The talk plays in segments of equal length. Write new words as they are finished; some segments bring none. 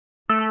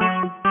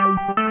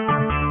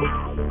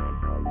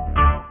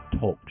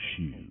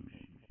Shoes.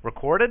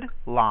 Recorded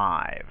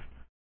live.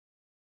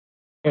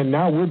 And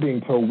now we're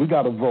being told we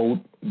got to vote,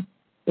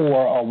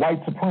 or a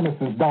white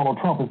supremacist Donald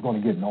Trump is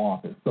going to get in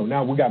office. So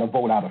now we got to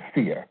vote out of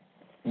fear.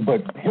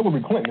 But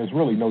Hillary Clinton is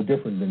really no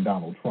different than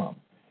Donald Trump.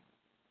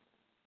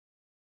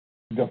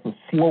 Just a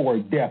slower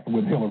death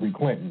with Hillary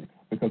Clinton,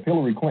 because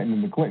Hillary Clinton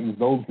and the Clintons,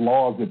 those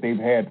laws that they've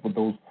had with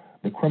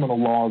the criminal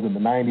laws in the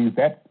 90s,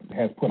 that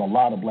has put a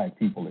lot of black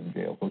people in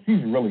jail. So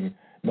she's really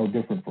no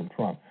different from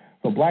Trump.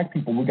 So black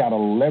people, we got to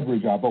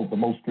leverage our vote. The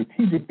most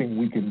strategic thing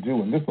we can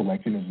do in this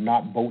election is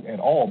not vote at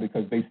all,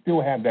 because they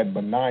still have that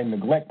benign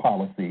neglect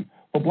policy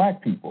for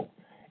black people.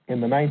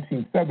 In the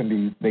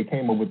 1970s, they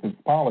came up with this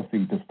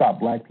policy to stop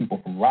black people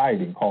from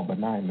rioting called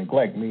benign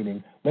neglect,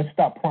 meaning let's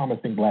stop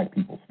promising black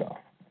people stuff.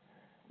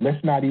 Let's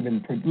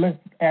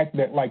act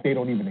like they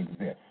don't even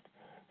exist.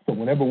 So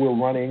whenever we're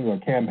running or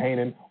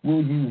campaigning,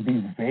 we'll use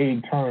these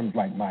vague terms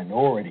like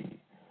minority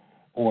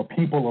or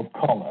people of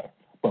color,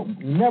 but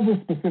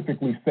never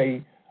specifically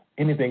say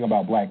anything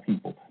about black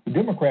people. The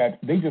Democrats,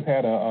 they just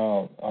had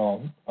a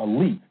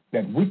leak,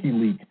 that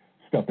WikiLeaks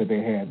stuff that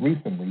they had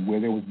recently, where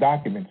there was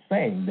documents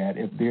saying that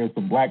if there's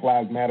some Black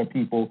Lives Matter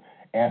people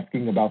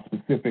asking about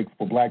specifics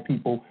for black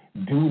people,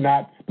 do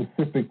not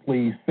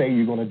specifically say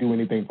you're going to do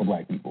anything for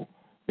black people.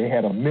 They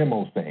had a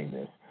memo saying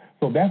this.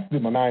 So that's the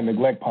benign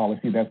neglect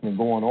policy that's been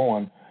going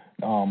on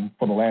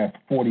for the last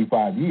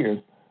 45 years.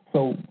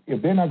 So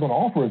if they're not going to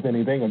offer us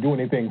anything or do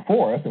anything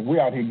for us, and we're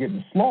out here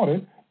getting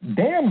slaughtered,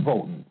 damn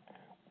voting.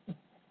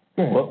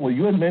 Well,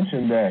 you had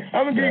mentioned that.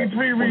 I'm going to give you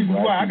three reasons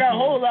why. I got a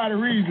whole lot of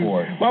reasons.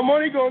 But I'm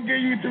only going to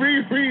give you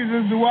three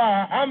reasons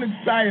why I'm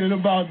excited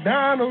about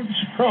Donald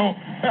Trump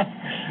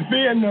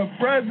being the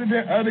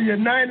president of the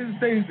United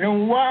States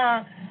and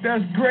why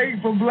that's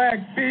great for black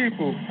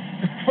people.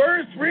 The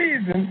first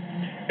reason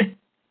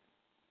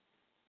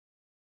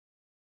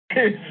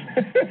is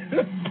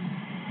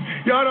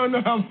y'all don't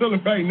know how I'm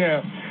feeling right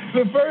now.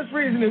 The first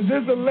reason is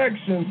this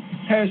election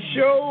has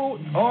showed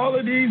all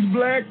of these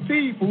black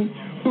people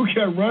who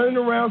kept running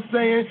around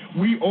saying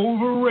we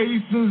over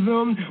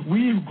racism,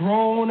 we've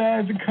grown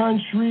as a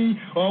country,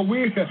 or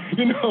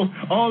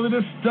all of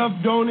this stuff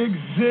don't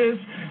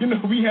exist.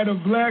 We had a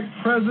black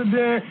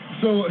president,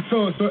 so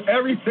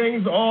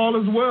everything's all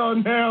as well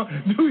now.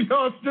 Do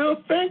y'all still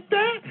think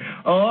that?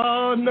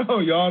 Oh, no,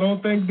 y'all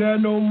don't think that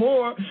no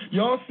more.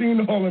 Y'all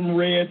seen all them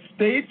red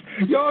states.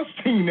 Y'all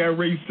seen that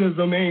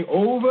racism ain't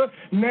over.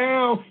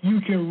 Now you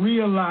can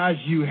realize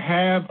you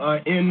have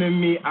an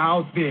enemy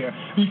out there,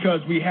 because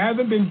we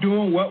haven't been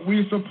doing what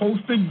we're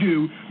supposed to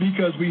do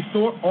because we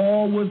thought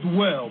all was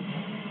well.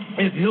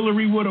 If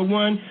Hillary would have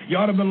won,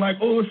 y'all would have been like,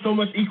 oh, it's so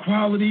much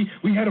equality.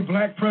 We had a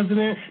black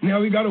president.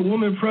 Now we got a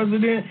woman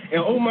president.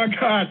 And, oh, my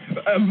God,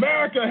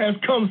 America has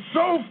come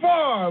so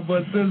far.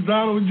 But since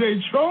Donald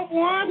J. Trump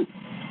won,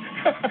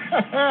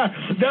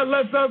 that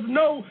lets us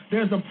know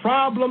there's a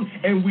problem,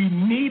 and we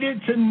needed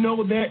to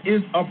know there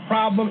is a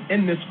problem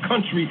in this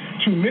country.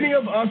 Too many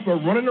of us were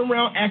running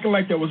around acting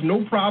like there was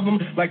no problem,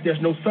 like there's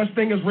no such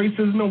thing as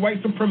racism and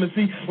white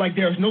supremacy, like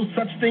there's no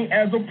such thing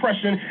as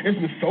oppression. It's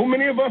been so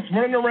many of us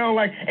running around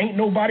like ain't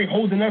nobody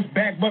holding us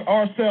back but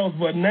ourselves.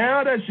 But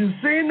now that you've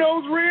seen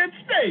those red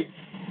states,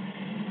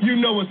 you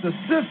know it's a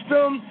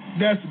system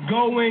that's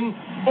going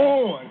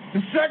on. The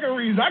second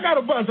reason, I got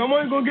a bunch. I'm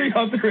only going to give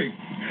y'all three.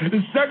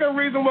 The second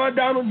reason why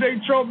Donald J.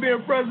 Trump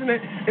being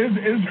president is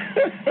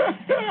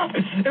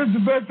the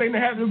best thing to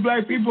happen to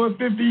black people in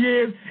 50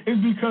 years is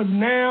because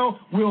now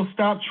we'll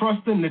stop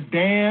trusting the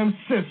damn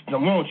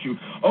system, won't you?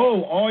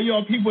 Oh, all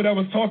y'all people that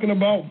was talking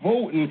about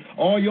voting,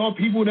 all y'all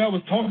people that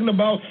was talking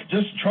about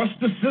just trust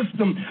the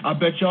system, I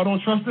bet y'all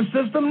don't trust the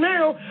system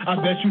now. I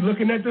bet you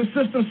looking at the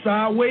system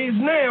sideways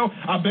now.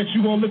 I bet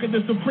you gonna look at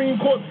the Supreme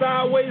Court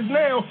sideways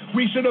now.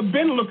 We should have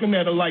been looking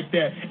at it like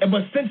that.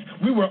 But since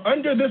we were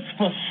under this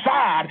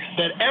facade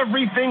that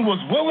everything was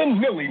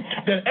willy-nilly,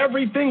 that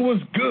everything was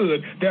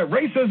good, that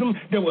racism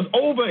that was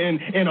over,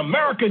 and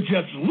America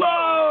just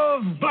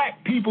loves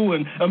black people,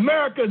 and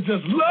America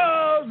just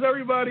loves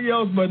everybody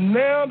else. But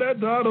now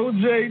that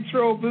Donald J.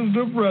 Trump is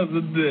the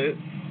president,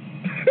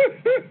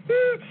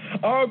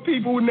 our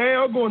people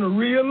now going to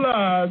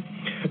realize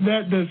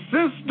that the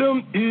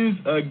system is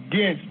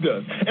against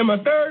us. And my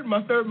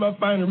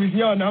final reason,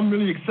 y'all know I'm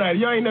really excited.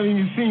 Y'all ain't never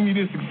even seen me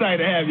this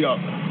excited, have y'all?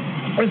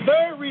 The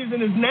third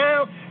reason is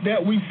now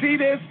that we see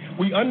this,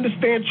 we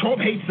understand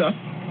Trump hates us.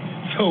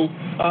 So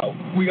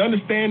we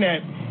understand that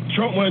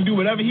Trump want to do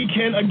whatever he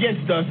can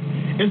against us.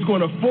 It's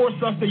going to force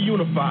us to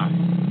unify.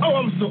 Oh,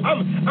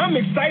 I'm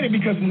excited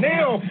because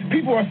now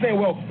people are saying,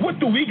 well, what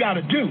do we got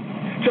to do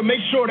to make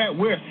sure that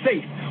we're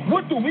safe?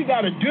 What do we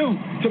got to do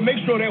to make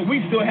sure that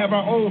we still have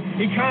our own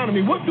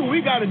economy? What do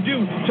we got to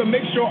do to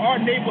make sure our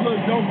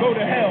neighborhoods don't go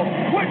to hell?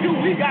 What do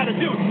we got to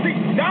do? See,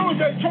 Donald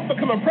J. Trump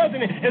becoming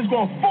president is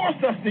going to force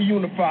us to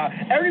unify.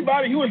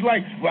 Everybody who is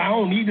like, well, I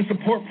don't need to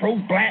support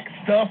pro-black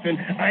stuff, and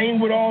I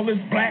ain't with all this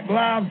Black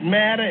Lives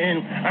Matter,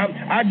 and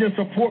I just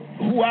support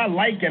who I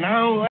like, and I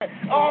don't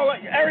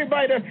like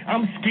everybody that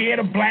I'm scared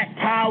of Black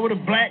Power, the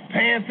Black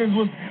Panthers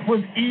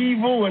was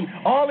evil, and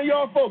all of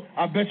y'all folks,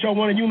 I bet y'all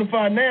want to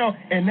unify now,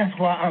 and that's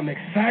why I'm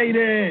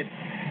excited.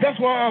 That's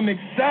why I'm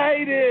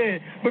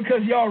excited,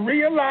 because y'all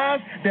realize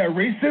that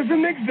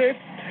racism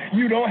exists.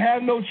 You don't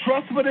have no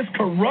trust for this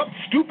corrupt,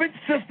 stupid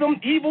system,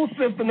 evil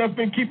system that's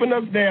been keeping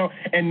us down,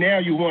 and now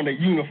you want to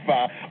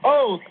unify.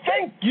 Oh,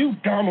 thank you,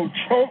 Donald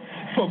Trump,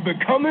 for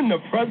becoming the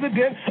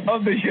president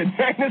of the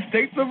United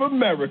States of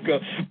America.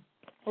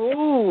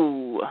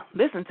 Ooh,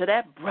 listen to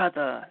that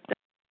brother.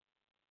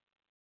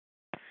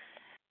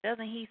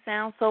 Doesn't he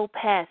sound so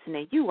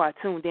passionate? You are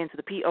tuned into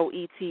the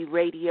P.O.E.T.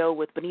 radio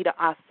with Benita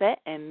Auset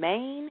and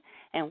Maine,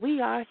 and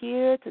we are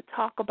here to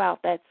talk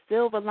about that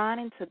silver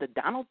lining to the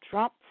Donald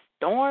Trump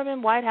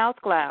storming White House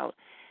cloud.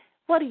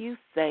 What do you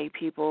say,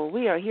 people?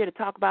 We are here to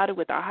talk about it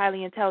with our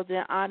highly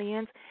intelligent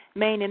audience.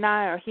 Maine and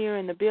I are here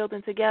in the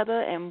building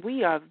together, and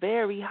we are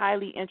very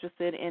highly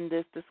interested in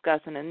this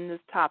discussion and in this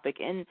topic.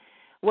 And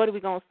what are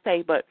we going to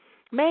say? But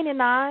Maine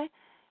and I,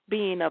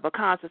 being of a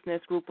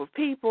consciousness group of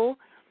people,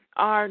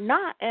 are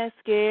not as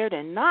scared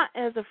and not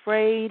as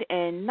afraid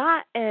and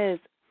not as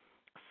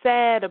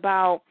sad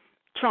about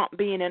Trump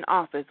being in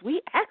office.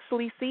 We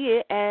actually see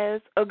it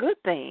as a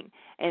good thing.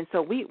 And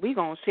so we're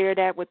going to share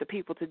that with the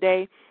people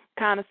today,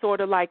 kind of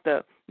sort of like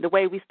the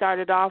way we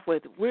started off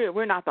with,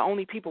 we're not the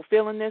only people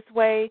feeling this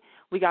way.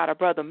 We got our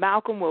brother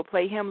Malcolm. We'll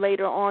play him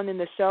later on in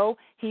the show.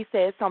 He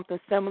said something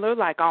similar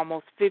like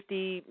almost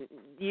 50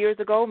 years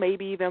ago,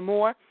 maybe even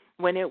more,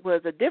 when it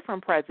was a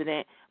different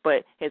president,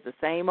 but it's the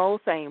same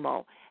old, same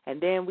old. And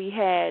then we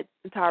had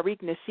Tariq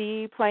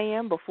Nasheed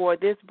playing before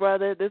this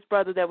brother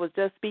that was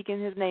just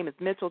speaking. His name is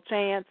Mitchell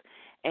Chance,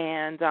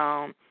 and,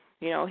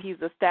 he's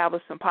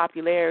established some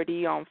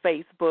popularity on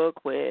Facebook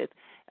with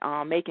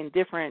making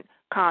different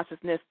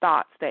consciousness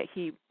thoughts that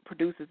he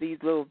produces these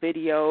little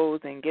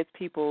videos and gets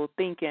people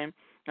thinking.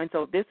 And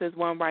so this is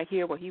one right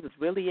here where he was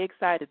really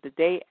excited the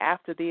day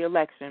after the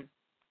election,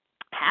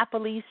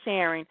 happily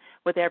sharing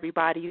with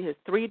everybody his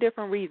 3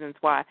 different reasons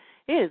why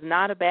it is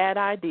not a bad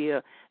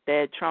idea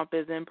that Trump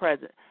became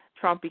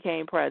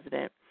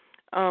president.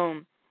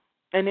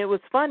 And it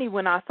was funny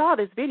when I saw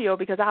this video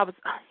because I was,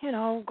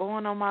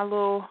 going on my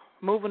little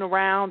moving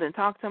around and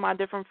talking to my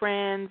different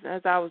friends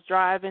as I was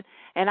driving.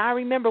 And I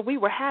remember we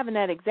were having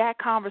that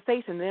exact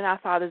conversation. Then I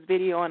saw this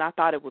video and I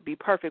thought it would be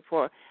perfect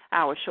for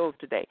our show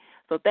today.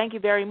 So thank you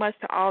very much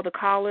to all the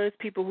callers,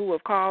 people who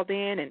have called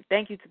in, and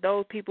thank you to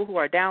those people who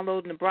are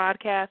downloading the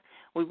broadcast.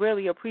 We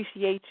really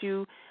appreciate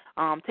you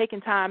taking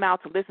time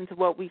out to listen to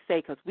what we say,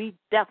 because we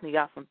definitely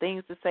got some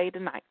things to say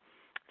tonight.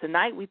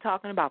 Tonight we're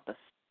talking about the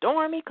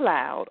stormy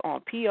cloud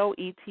on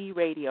P.O.E.T.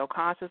 Radio,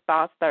 Conscious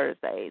Thoughts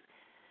Thursdays.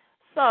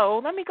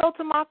 So let me go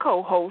to my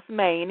co-host,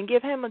 Maine, and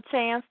give him a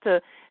chance to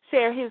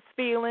share his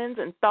feelings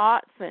and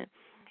thoughts and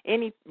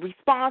any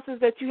responses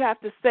that you have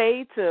to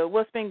say to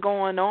what's been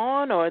going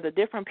on, or the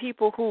different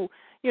people who,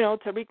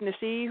 Tariq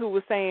Nasheed, who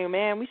was saying,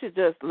 man, we should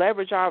just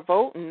leverage our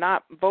vote and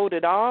not vote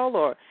at all,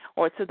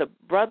 or to the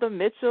brother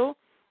Mitchell.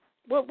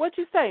 What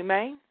you say,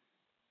 Maine?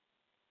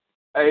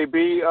 Hey,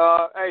 B,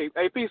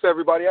 peace,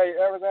 everybody. Hey,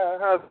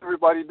 how's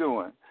everybody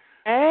doing?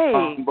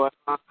 Hey. But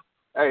by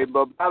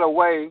the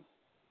way,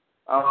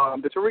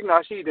 the Tariq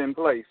Nasheed didn't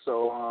play,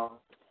 so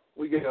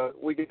we get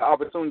the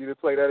opportunity to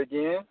play that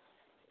again.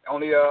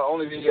 Only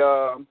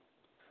the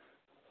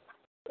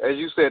as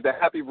you said, the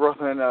happy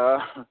brother and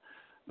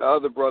the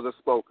other brother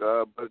spoke,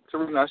 but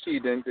Tariq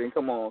Nasheed didn't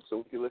come on, so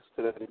we can listen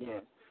to that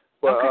again.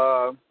 But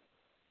okay.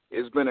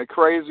 It's been a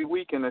crazy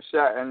week in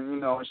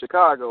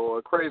Chicago,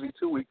 a crazy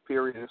 2-week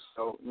period.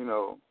 So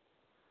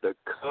the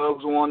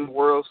Cubs won the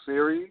World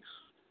Series,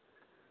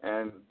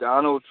 and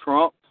Donald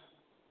Trump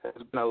has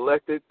been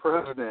elected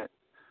president.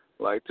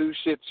 Like 2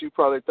 shits you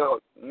probably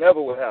thought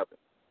never would happen.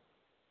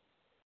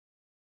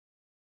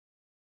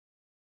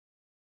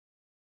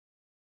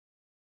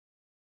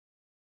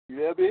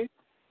 Yeah, B?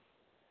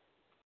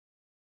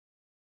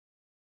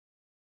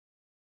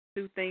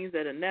 2 things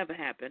that'll never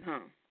happen, huh?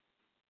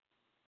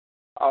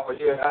 Oh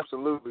yeah,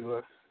 absolutely.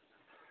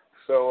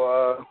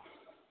 So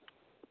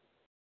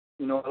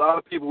a lot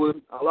of people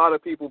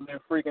been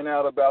freaking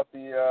out about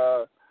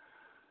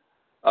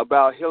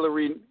about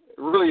Hillary,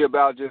 really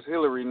about just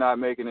Hillary not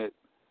making it,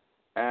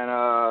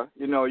 and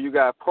you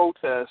got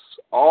protests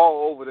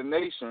all over the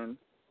nation,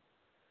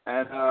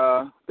 and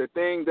the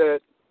thing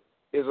that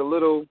is a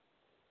little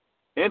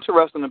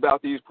interesting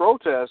about these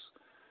protests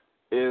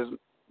is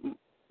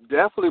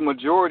definitely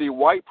majority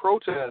white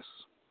protests.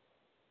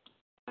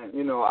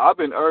 And, I've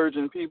been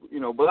urging people,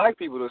 black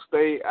people to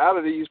stay out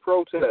of these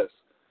protests.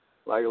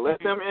 Like, let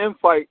them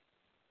infight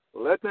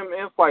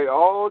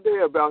all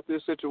day about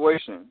this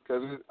situation.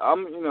 Because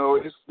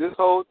this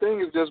whole thing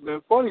has just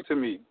been funny to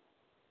me.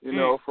 You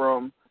know,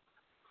 from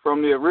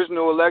the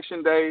original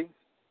election day,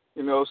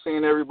 you know,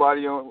 seeing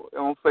everybody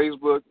on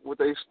Facebook with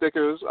their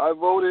stickers, I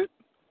voted.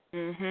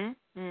 Mhm.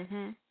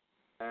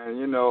 And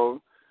you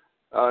know,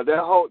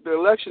 the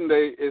election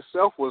day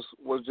itself was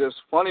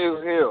just funny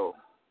as hell.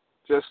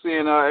 Just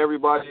seeing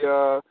everybody,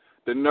 the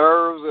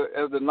nerves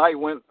as the night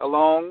went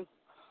along,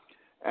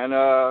 and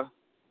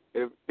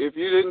if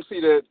you didn't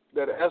see that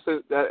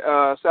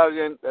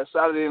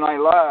Saturday Night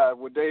Live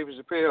with Dave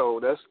Chappelle,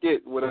 that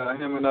skit with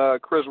him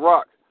and Chris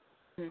Rock,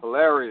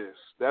 hilarious.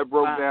 That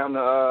broke down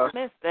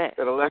that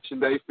election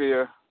day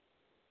fear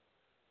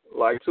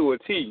like to a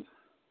T.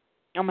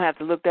 I'm gonna have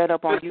to look that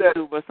up on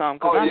YouTube or something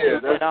because I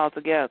missed that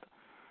altogether.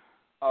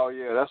 Oh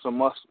yeah, that's a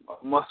must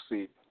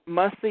see.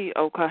 Must see,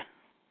 okay.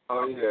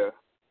 Oh yeah.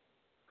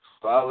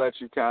 So I'll let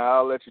you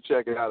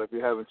check it out if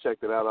you haven't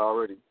checked it out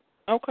already.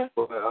 Okay.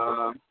 But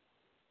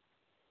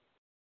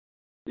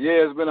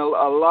yeah, it's been a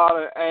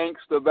lot of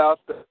angst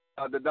about the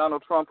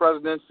Donald Trump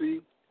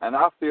presidency, and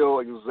I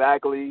feel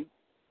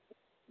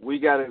we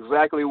got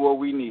exactly what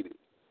we needed.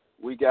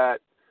 We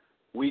got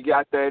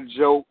that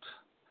jolt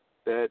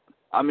that,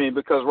 I mean,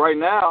 because right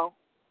now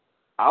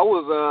I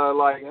was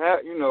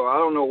I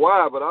don't know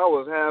why, but I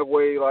was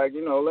halfway let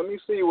me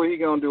see what he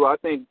gonna do. I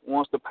think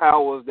once the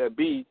powers that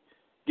be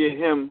get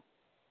him,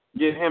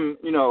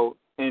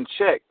 in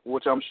check,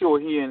 which I'm sure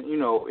he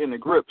in the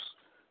grips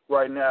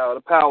right now,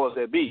 the powers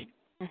that be.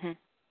 Mm-hmm.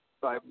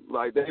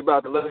 Like they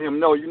about to let him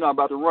know you're not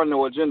about to run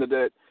no agenda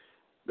that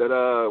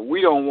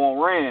we don't want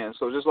ran.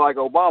 So just like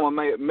Obama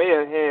may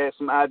have had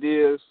some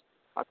ideas,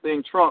 I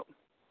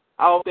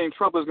don't think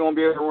Trump is going to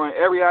be able to run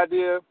every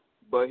idea,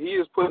 but he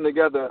is putting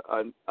together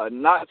a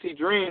Nazi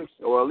dream,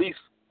 or at least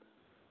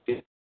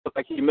it looks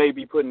like he may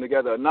be putting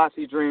together a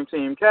Nazi dream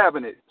team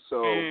cabinet.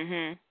 So,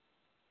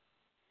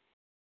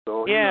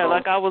 yeah,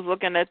 like I was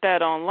looking at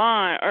that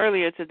online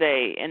earlier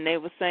today, and they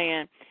were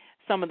saying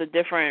some of the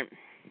different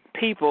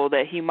people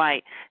that he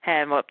might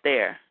have up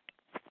there.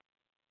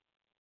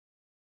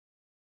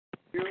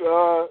 Do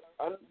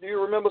you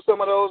remember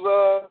some of those?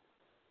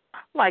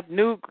 Like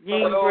Newt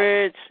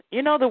Gingrich.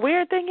 You know, the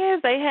weird thing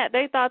is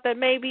they thought that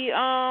maybe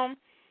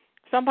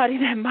somebody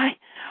that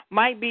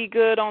might be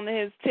good on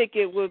his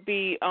ticket would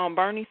be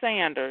Bernie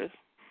Sanders.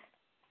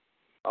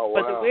 Oh,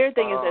 wow. But the weird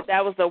thing is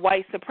that was the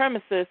white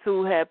supremacist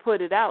who had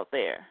put it out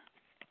there.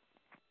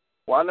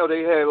 Well, I know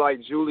they had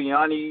like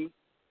Giuliani,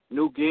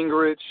 Newt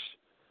Gingrich.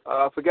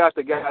 I forgot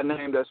the guy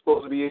name that's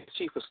supposed to be his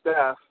chief of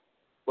staff,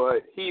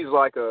 but he's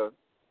like a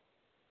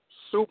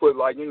super,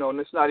 and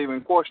it's not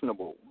even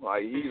questionable.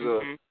 Like he's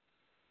a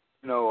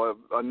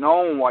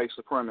known white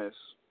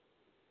supremacist.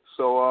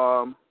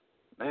 So,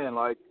 man,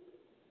 like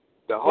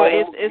the whole.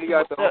 Well,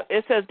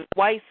 it says the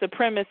white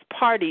supremacist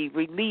party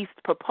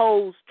released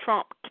proposed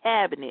Trump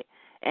cabinet,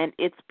 and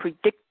it's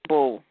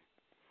predictable.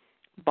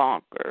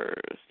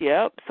 Bonkers.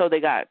 Yep. So they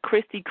got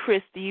Christie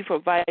for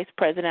vice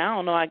president. I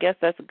don't know. I guess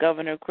that's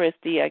Governor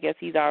Christie. I guess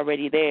he's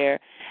already there.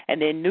 And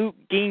then Newt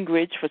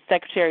Gingrich for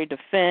Secretary of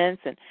Defense,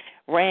 and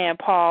Rand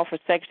Paul for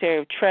Secretary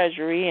of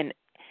Treasury, and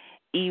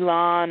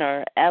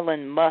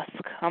Elon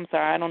Musk. I'm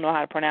sorry, I don't know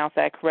how to pronounce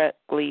that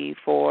correctly,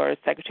 for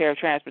Secretary of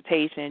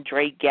Transportation.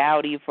 Drake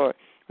Gowdy for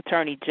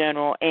Attorney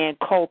General, Ann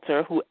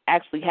Coulter, who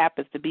actually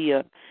happens to be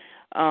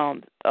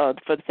for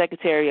the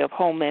Secretary of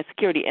Homeland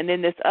Security, and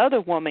then this other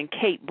woman,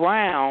 Kate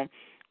Brown,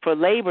 for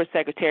Labor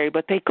Secretary,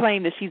 but they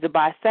claim that she's a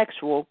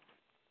bisexual.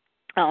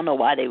 I don't know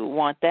why they would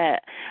want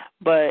that,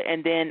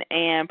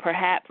 and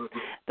perhaps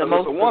the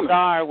most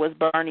bizarre was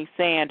Bernie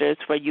Sanders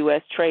for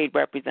U.S. Trade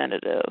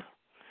Representative.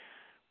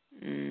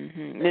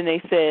 Then they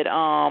said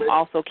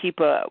also keep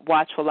a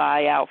watchful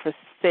eye out for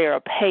Sarah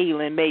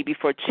Palin, maybe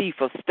for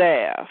Chief of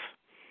Staff.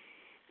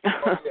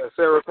 Yeah,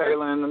 Sarah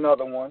Palin,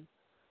 another one.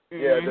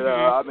 Yeah,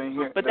 I've been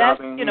hearing. But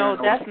that's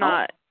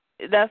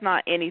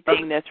not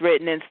anything that's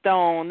written in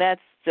stone.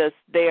 That's just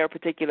their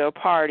particular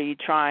party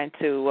trying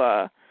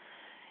to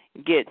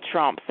get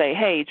Trump, say,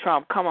 hey,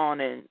 Trump, come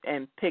on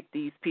and pick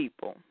these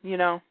people, you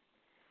know?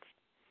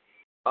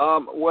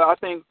 Well, I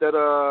think that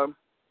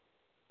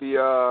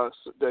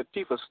the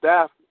chief of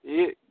staff,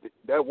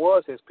 that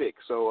was his pick.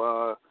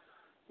 So,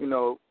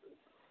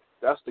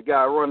 that's the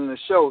guy running the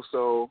show.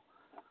 So,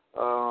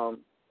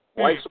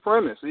 white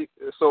supremacist.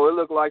 So it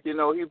looked like, he's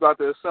about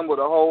to assemble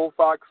the whole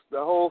Fox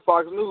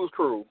News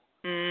crew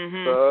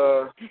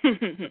to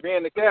be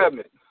in the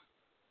cabinet.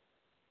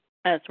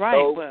 That's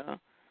right.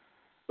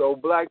 So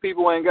black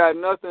people ain't got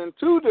nothing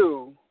to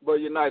do but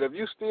unite. If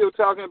you still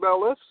talking about,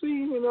 let's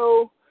see,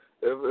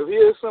 if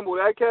he assembled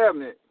that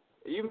cabinet,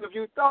 even if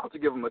you thought to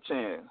give him a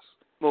chance.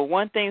 Well,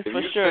 one thing's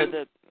for sure,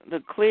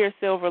 the clear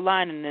silver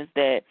lining is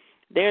that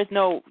there's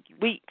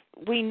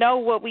we know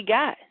what we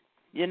got.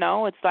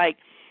 It's like,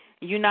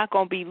 you're not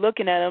going to be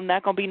looking at them,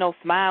 not going to be no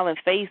smiling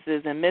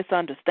faces and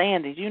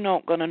misunderstandings. You're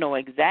not going to know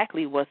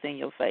exactly what's in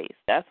your face.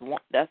 That's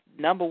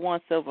number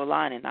one silver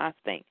lining, I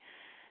think.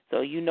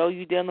 So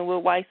you're dealing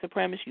with white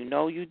supremacists,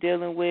 you're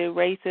dealing with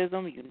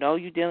racism,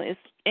 it's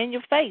in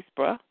your face,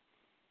 bruh.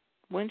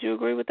 Wouldn't you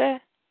agree with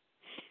that?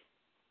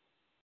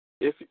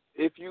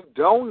 if you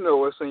don't know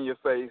what's in your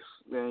face,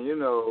 then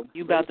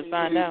you about to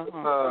find out.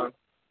 Huh?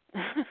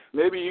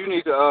 Maybe you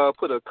need to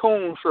put a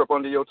coon strip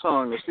under your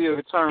tongue to see if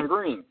it turn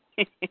green.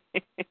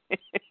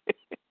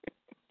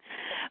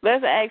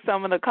 Let's ask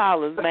some of the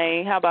callers,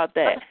 man. How about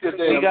that?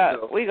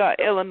 We got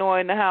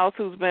Illinois in the house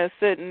who's been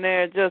sitting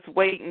there just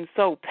waiting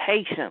so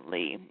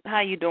patiently.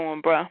 How you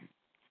doing, bro?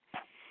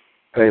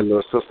 Hey,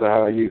 little sister,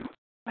 how are you?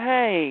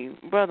 Hey,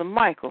 Brother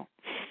Michael.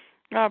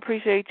 I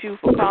appreciate you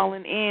for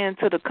calling in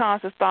to the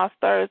Conscious Thoughts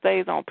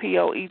Thursdays on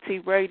P.O.E.T.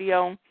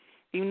 Radio.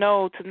 You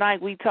know,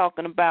 tonight we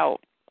talking about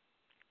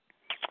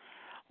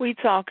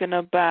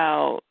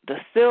the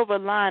silver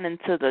lining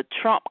to the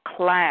Trump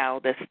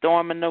cloud that's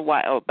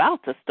about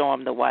to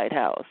storm the White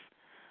House.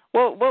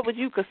 What would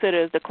you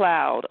consider as the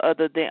cloud,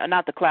 other than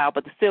not the cloud,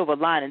 but the silver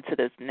lining to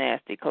this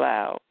nasty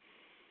cloud,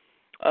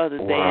 other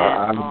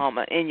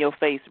than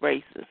in-your-face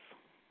racist?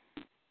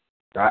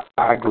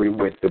 I agree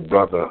with the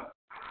brother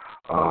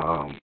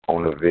on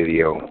the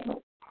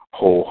video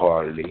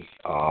wholeheartedly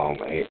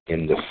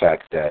in the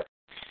fact that,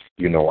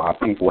 our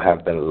people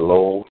have been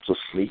lulled to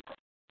sleep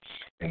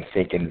and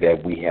thinking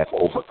that we have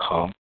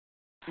overcome.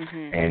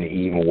 Mm-hmm. And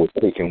even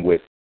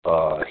with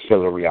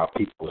Hillary, our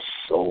people are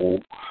so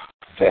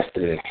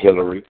vested in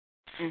Hillary.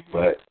 Mm-hmm.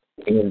 But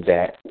in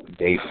that,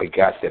 they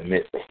forgot that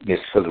Miss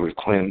Hillary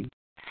Clinton,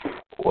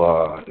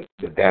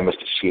 the damage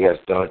that she has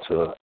done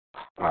to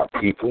our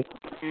people,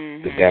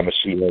 mm-hmm. the damage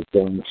she has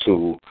done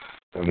to,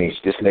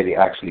 this lady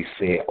actually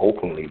said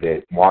openly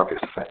that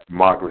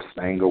Margaret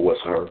Sanger was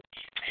her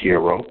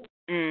hero.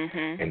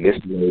 Mm-hmm. And this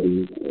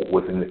lady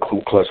was in the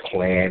Ku Klux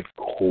Klan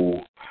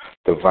who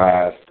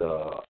devised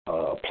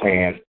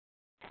Planned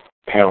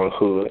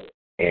Parenthood,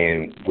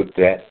 and with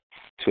that,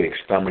 to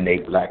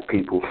exterminate black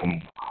people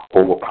from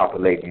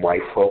overpopulating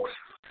white folks.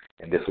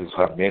 And this was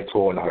her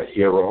mentor and her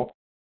hero.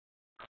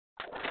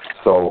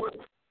 So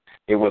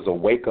it was a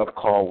wake-up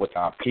call with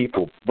our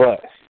people,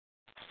 but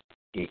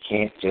it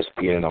can't just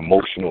be an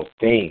emotional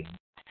thing,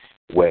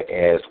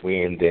 whereas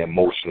we're in the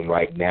emotion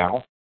right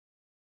now,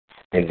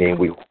 and then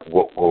we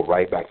go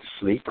right back to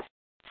sleep.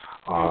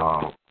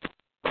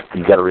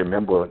 You got to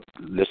remember,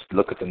 let's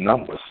look at the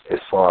numbers as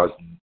far as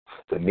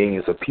the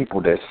millions of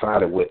people that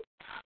sided with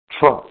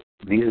Trump.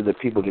 These are the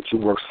people that you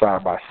work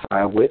side by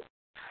side with.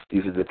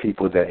 These are the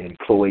people that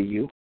employ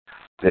you,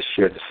 that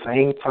share the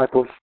same type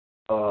of,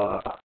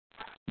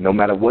 no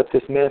matter what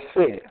this man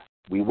said,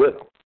 we with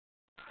him.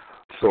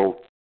 So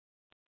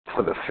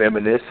for the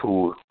feminists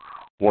who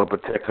want to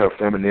protect her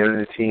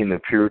femininity and the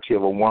purity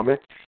of a woman,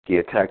 he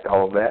attacked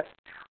all that.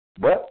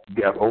 But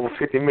there are over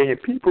 50 million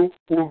people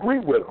who agree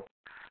with him.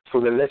 So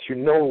that lets you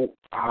know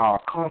how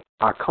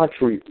our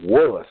country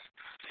was.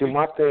 See,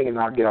 my thing, and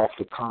I'll get off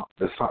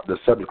the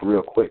subject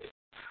real quick.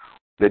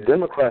 The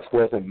Democrats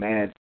wasn't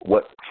mad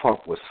what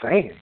Trump was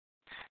saying.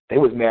 They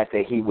was mad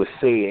that he would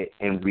say it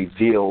and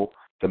reveal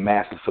the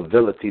massive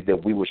civility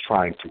that we was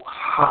trying to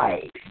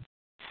hide.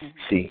 Mm-hmm.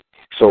 See,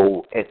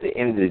 so at the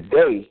end of the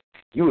day,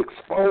 you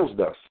exposed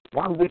us.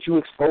 Why would you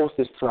expose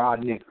this to our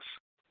niggas?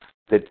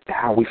 That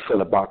how we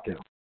feel about them.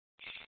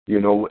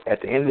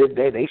 At the end of the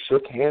day, they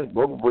shook hands,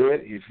 broke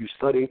bread. If you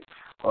study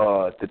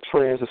the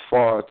trends as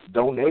far as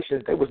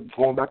donations, they was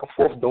going back and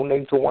forth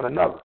donating to one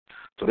another.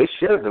 So they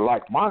shared the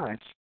like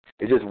minds.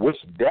 It's just which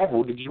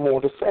devil did you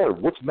want to serve?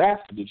 Which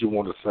master did you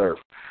want to serve?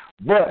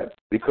 But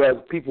because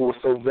people were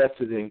so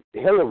vested in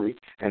Hillary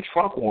and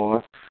Trump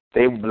won,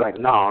 they would be like,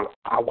 nah,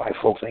 our white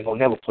folks ain't going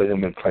to never put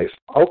them in place.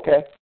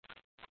 Okay.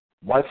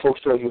 White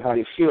folks tell you how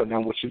they feel.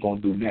 Now what you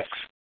going to do next?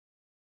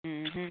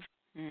 Mm-hmm.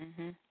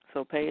 Mm-hmm.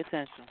 So pay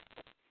attention.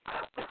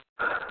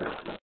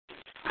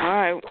 All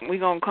right, we're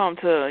going to come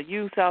to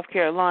you, South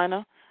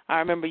Carolina. I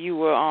remember you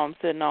were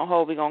sitting on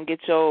hold. We're going to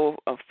get your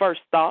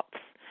first thoughts.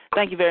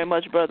 Thank you very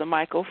much, Brother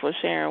Michael, for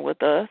sharing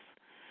with us.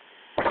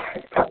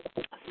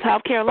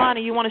 South Carolina,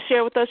 you want to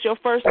share with us your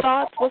first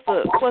thoughts?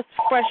 What's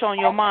fresh on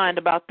your mind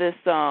about this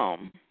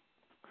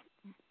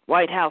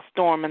White House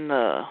Trump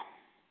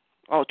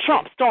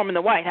storming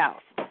the White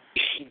House?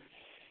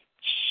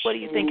 What do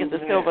you think is the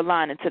silver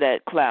lining to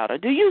that cloud? Or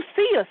do you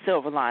see a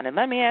silver lining?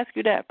 Let me ask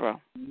you that, bro.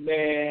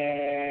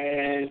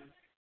 Man,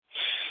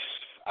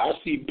 I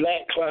see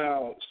black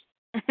clouds.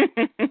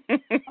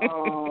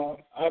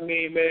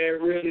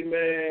 Man, really,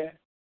 man.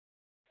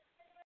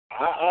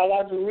 All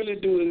I can really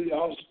do is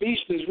I'm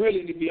speechless,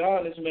 really, to be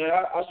honest, man.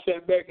 I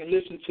sat back and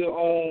listened to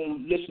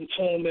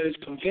him at his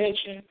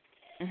convention,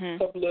 a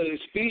couple of his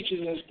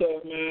speeches and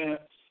stuff, man.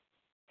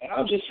 And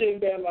I'm just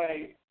sitting there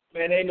like,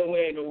 man, ain't no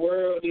way in the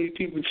world these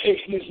people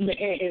taking this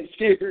man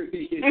serious,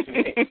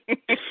 man.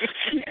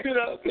 You know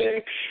what I'm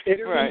saying? And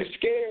it really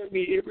scared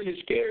me. It really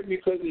scared me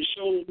because it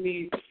showed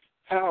me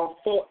how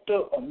fucked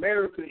up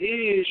America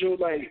is. You're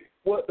like,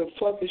 what the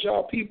fuck is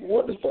y'all people?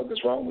 What the fuck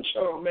is wrong with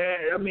y'all,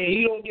 man?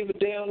 He don't give a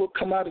damn what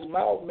come out his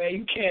mouth, man.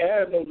 You can't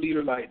have no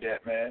leader like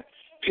that, man.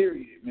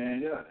 Period,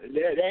 man.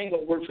 That ain't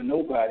gonna work for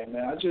nobody,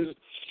 man.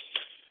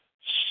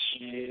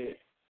 Shit.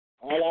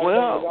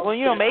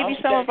 Maybe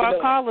some of our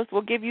callers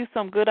will give you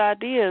some good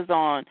ideas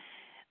on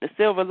the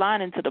silver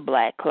lining to the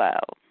black cloud.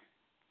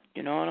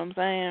 You know what I'm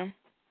saying?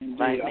 Indeed.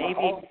 Like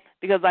maybe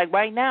because like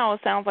right now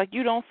it sounds like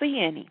you don't see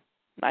any.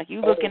 Like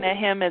you looking at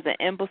him as an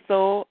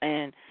imbecile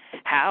and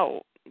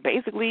how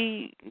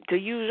basically, to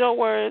use your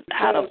words,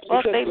 how the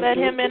fuck they let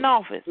him in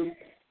office.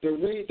 The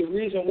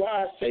reason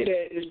why I say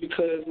that is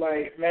because,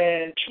 like,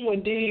 man, true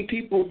indeed,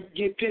 people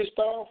get pissed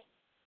off,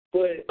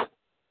 but,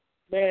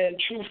 man,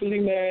 truthfully,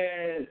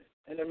 man,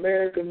 in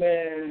America,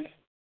 man,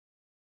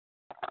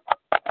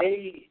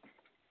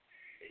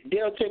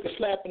 they'll take a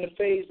slap in the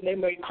face and they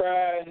may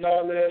cry and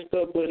all that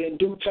stuff, but in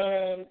due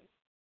time,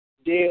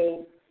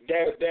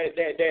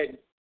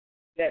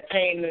 that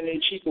pain in their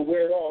cheek will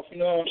wear off, you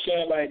know what I'm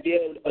saying? Like,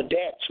 they'll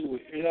adapt to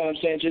it, you know what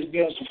I'm saying? Just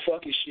be on some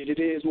fucking shit. It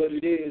is what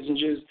it is, and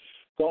just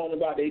go on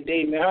about their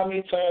day, man. How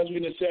many times we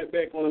done sat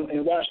back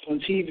and watched on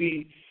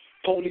TV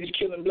police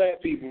killing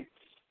black people?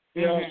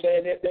 You know what I'm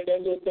saying? That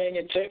little thing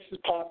in Texas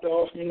popped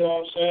off, you know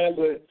what I'm saying?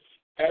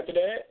 But after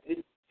that,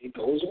 it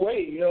goes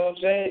away, you know what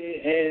I'm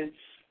saying? And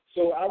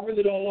so I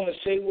really don't want to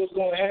say what's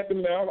going to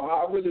happen, man.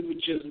 I really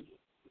would just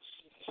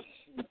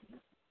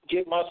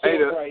get myself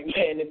right,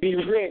 man, and be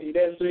ready.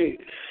 That's it.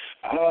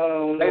 I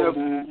don't know,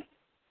 man.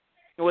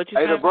 What you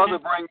the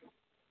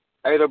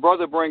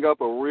brother bring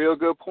up a real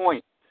good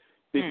point,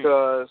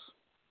 because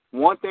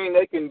one thing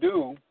they can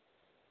do,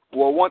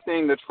 well, one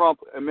thing the Trump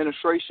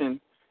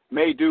administration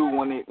may do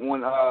when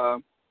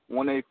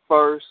he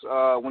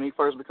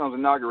first becomes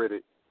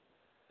inaugurated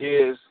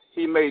is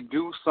he may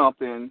do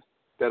something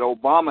that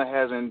Obama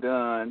hasn't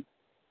done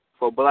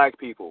for black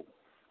people,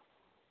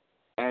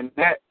 and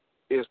that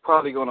is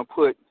probably going to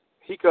put,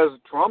 because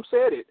Trump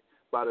said it,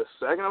 by the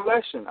second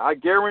election, I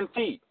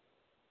guarantee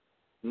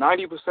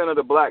 90% of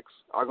the blacks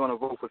are going to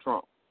vote for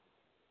Trump.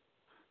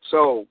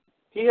 So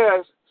he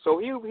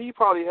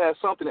probably has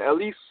something at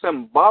least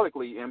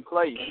symbolically in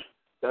place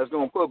that's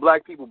going to put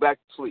black people back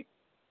to sleep.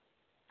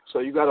 So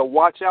you got to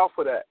watch out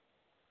for that.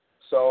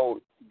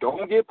 So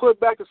don't get put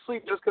back to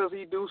sleep just because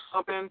he do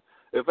something.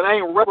 If it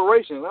ain't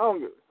reparations,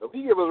 if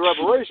he give us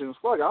reparations,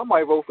 fuck it, I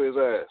might vote for his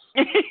ass.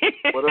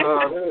 But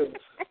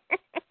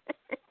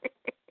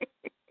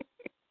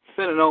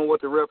depending on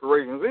what the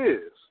reparations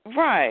is.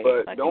 Right.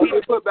 But don't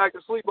get put back to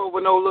sleep over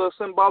no little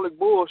symbolic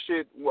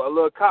bullshit. A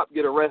little cop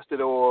get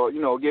arrested or,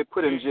 get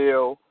put in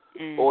jail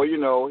or,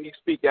 he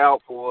speak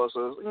out for us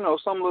or,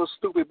 some little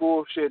stupid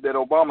bullshit that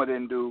Obama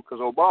didn't do, because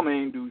Obama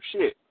ain't do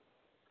shit.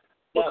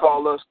 They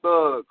call us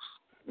thugs,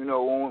 when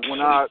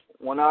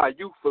our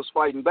youth was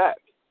fighting back.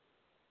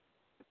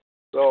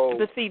 So,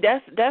 but see,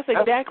 that's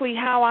exactly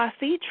how I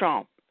see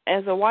Trump,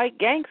 as a white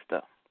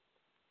gangster.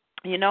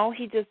 He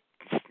just,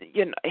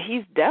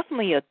 he's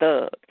definitely a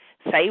thug.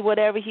 Say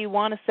whatever he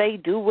want to say,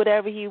 do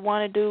whatever he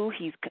want to do.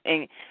 He's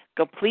in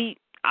complete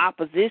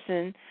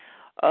opposition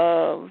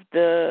of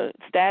the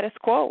status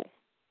quo.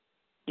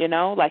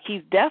 Like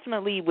he's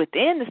definitely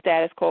within the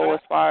status quo as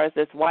far as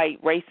this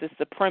white racist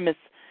supremacist,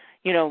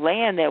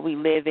 land that we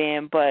live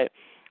in, but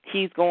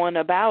he's going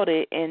about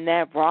it in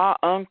that raw,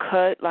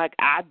 uncut, like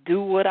I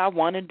do what I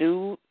want to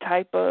do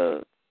type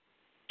of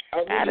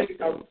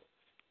attitude.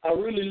 I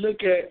really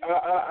look at.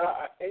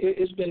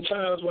 It's been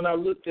times when I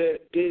looked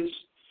at this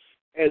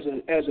as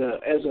a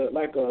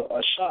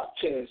shock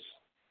test.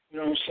 You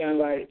know what I'm saying?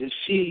 Like to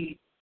see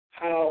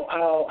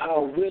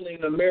how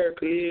willing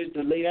America is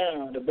to lay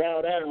down, to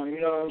bow down.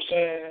 You know what I'm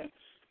saying?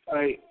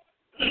 Like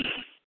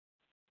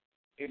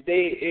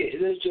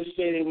if let's just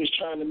say they was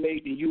trying to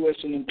make the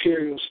U.S. an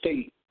imperial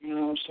state. You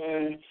know what I'm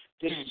saying?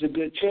 This is a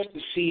good test to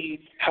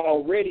see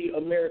how ready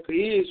America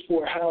is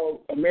for how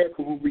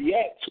America will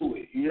react to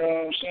it. You know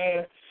what I'm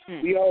saying?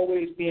 We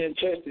always being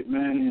tested,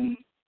 man. And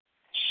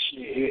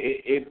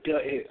shit,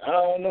 I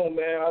don't know,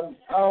 man.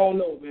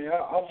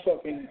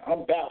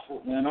 I'm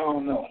baffled, man. I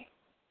don't know.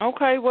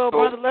 Okay, well,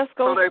 brother, let's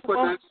go. So they put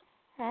this.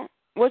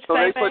 What you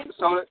say,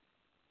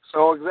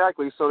 So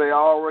exactly. So they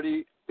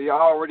already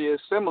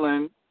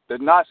assembling the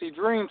Nazi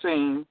dream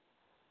team,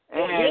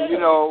 and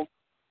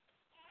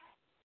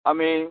I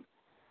mean,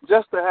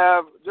 just to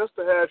have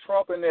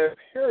Trump in there,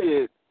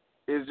 period,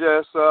 is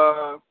just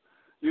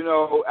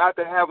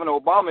after having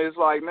Obama, it's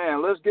like,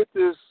 man, let's get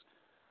this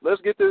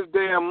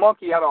damn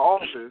monkey out of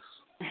office.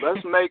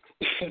 Let's make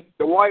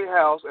the White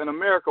House and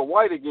America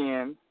white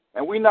again,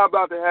 and we not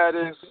about to have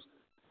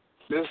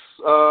this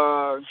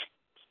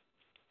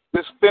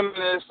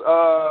feminist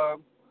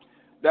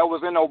that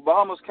was in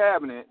Obama's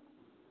cabinet,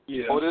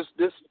 or this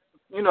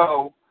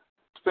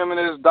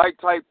feminist dyke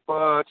type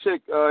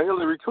chick,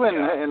 Hillary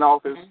Clinton, in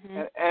office,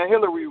 and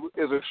Hillary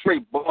is a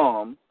straight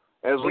bum,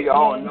 as we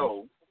all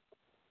know.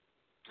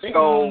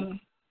 So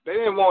they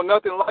didn't want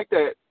nothing like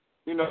that.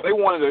 They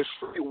wanted a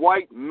straight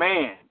white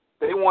man.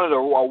 They wanted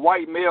a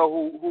white male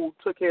who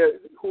took care,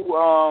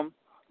 who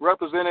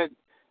represented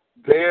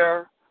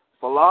their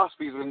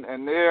philosophies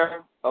and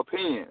their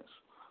opinions.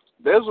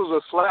 This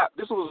was a slap.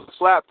 This was a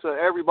slap to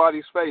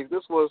everybody's face.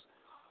 This was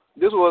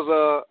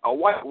a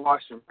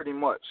whitewashing, pretty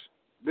much.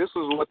 This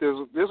is what this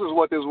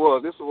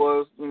was. This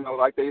was,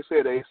 like they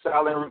said,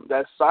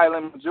 that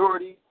silent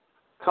majority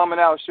coming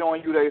out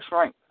showing you their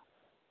strength.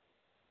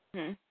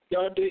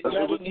 Y'all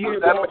didn't hear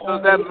about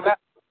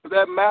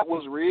that map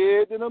was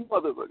red than a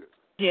motherfucker.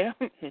 Yeah,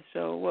 it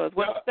sure was.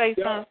 What you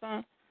say,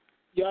 son?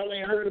 Y'all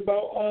ain't heard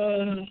about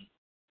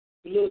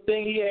the little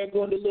thing he had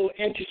going, the little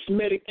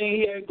anti-Semitic thing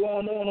he had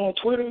going on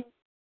Twitter?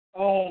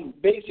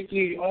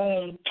 Basically,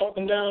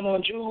 talking down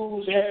on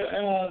Jews,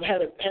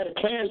 had a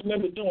Klans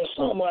member doing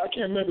something. I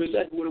can't remember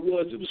exactly what it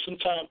was. It was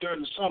sometime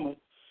during the summer,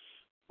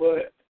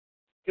 but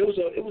it was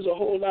a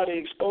whole lot of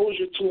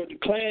exposure toward the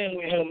Klan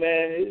with him,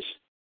 man.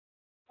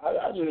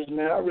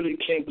 I really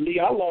can't believe.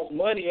 I lost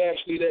money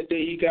actually that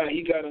day he got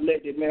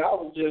elected, man. I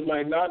was just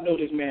like, I know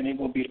this man ain't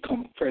gonna be the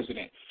coming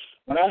president.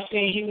 When I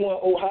seen he won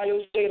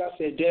Ohio State, I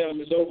said, damn,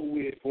 it's over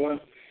with, boy.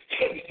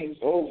 It's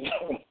over.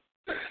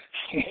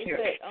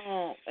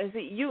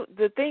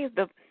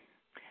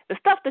 The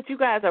stuff that you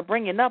guys are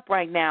bringing up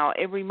right now,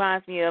 it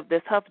reminds me of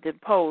this Huffington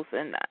Post,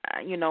 and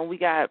we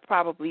got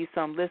probably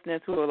some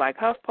listeners who are like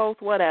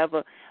HuffPost,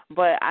 whatever.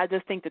 But I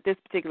just think that this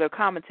particular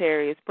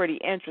commentary is pretty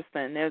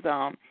interesting. There's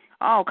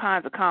all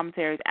kinds of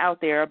commentaries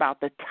out there about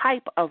the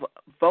type of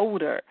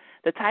voter,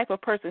 the type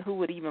of person who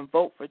would even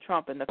vote for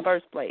Trump in the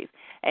first place.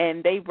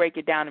 And they break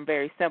it down in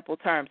very simple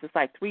terms. It's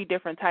like 3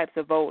 different types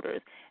of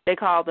voters. They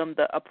call them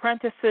the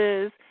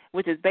apprentices,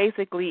 which is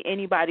basically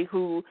anybody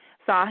who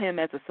saw him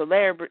as a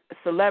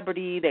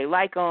celebrity. They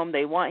like him,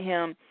 they want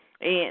him,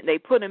 and they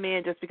put him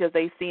in just because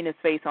they've seen his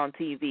face on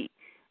TV.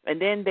 And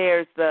then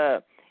there's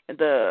the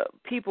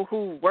people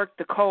who work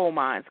the coal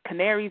mines,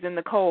 canaries in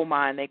the coal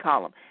mine, they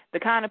call them, the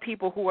kind of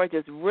people who are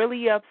just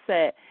really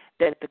upset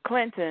that the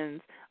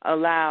Clintons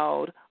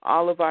allowed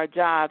all of our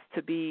jobs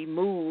to be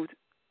moved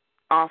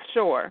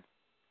offshore.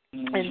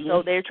 Mm-hmm. And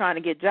so they're trying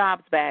to get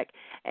jobs back.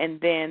 And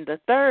then the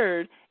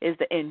third is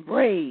the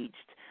enraged,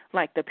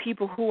 like the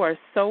people who are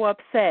so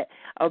upset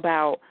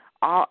about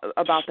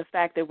the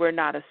fact that we're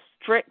not a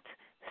strict,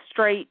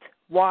 straight,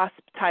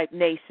 WASP-type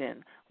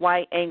nation,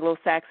 white,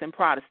 Anglo-Saxon,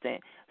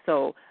 Protestant.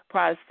 So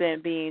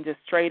Protestant being just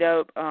straight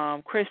up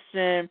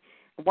Christian,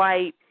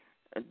 white,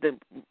 the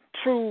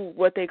true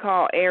what they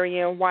call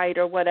Aryan white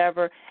or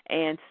whatever,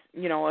 and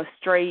a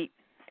straight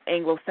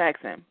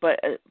Anglo-Saxon, but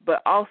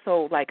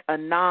also like a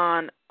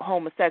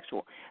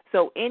non-homosexual.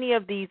 So any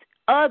of these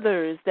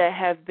others that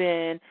have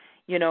been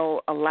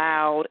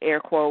allowed, air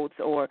quotes,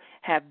 or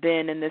have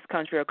been in this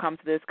country or come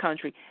to this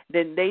country,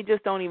 then they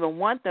just don't even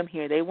want them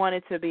here. They want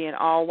it to be an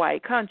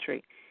all-white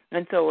country.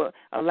 And so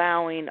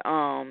allowing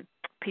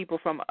people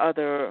from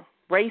other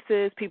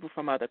races, people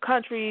from other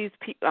countries,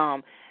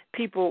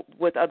 people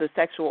with other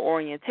sexual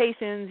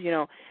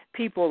orientations,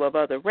 people of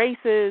other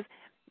races,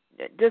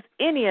 just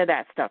any of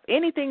that stuff,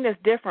 anything that's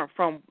different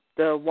from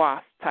the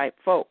WASP-type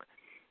folk.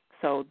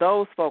 So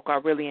those folk are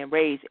really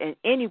enraged. And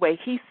anyway,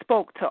 he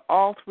spoke to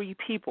all 3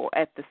 people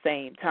at the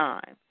same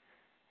time.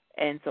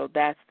 And so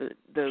that's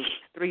the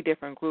 3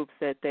 different groups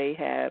that they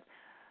have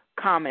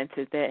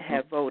commented that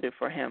have voted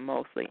for him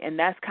mostly. And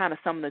that's kind of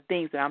some of the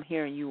things that I'm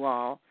hearing you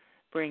all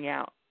bring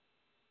out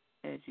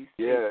as you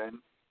see.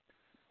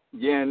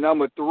 Yeah,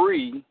 number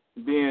 3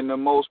 being the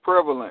most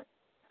prevalent.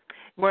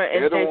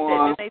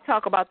 And they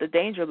talk about the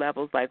danger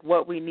levels, like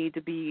what we need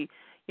to be,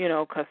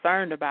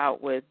 concerned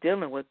about with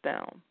dealing with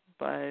them.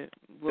 But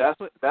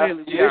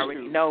clearly we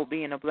already know,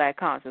 being a black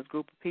conscious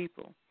group of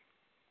people.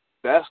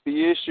 That's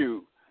the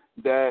issue.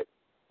 That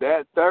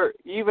third,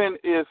 even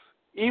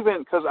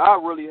because I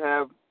really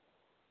have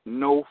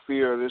no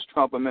fear of this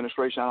Trump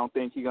administration. I don't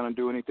think he's going to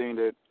do anything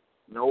that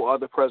no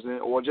other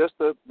president or just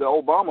the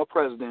Obama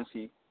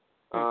presidency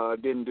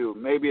didn't do.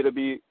 Maybe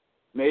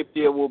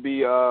it will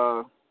be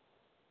a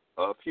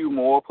few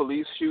more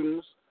police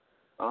shootings.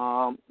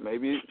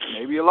 Maybe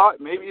a lot,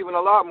 maybe even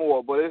a lot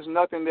more, but it's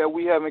nothing that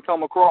we haven't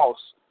come across.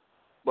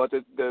 But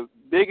the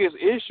biggest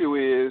issue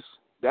is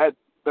that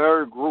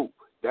third group,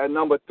 that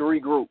number 3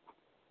 group,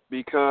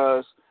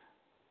 because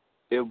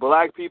if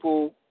black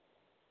people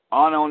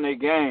aren't on their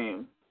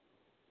game,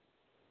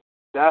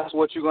 that's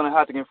what you're going to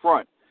have to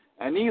confront.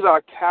 And these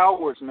are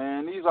cowards,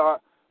 man. These are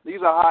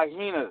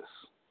hyenas.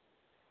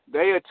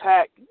 They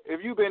attack.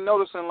 If you've been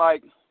noticing,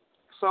 like,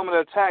 some of the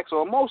attacks,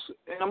 or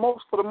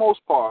for the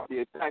most part, the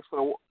attacks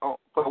for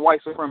the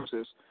white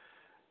supremacists,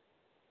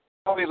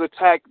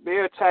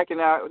 they're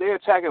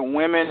attacking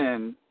women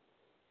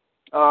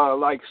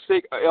and like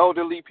sick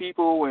elderly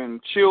people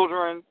and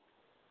children.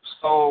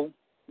 So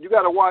you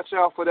got to watch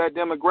out for that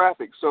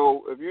demographic.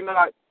 So if you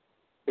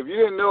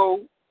didn't know,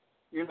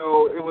 it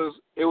was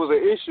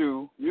an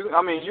issue.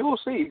 You will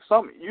see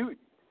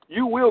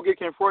you will get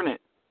confronted,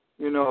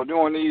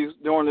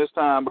 during this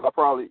time, by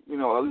probably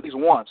at least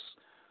once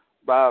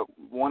by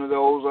one of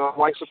those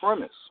white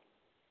supremacists.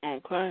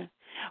 Okay.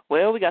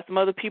 Well, we got some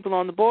other people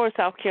on the board,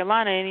 South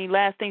Carolina. Any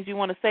last things you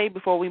want to say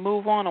before we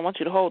move on? I want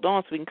you to hold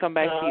on so we can come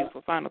back to you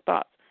for final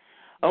thoughts.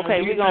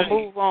 Okay, we're going to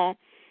move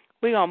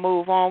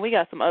on. We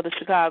got some other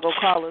Chicago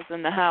callers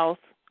in the house.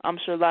 I'm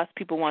sure lots of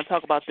people want to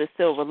talk about this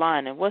silver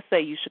lining. What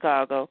say you,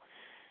 Chicago?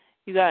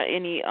 You got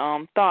any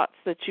thoughts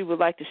that you would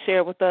like to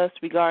share with us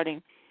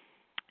regarding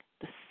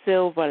the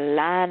silver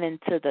lining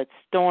to the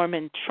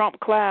storming Trump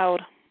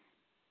cloud?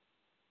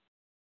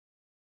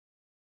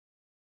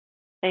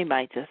 They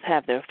might just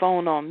have their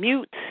phone on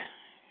mute.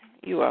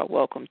 You are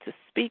welcome to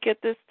speak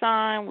at this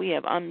time. We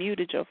have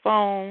unmuted your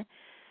phone.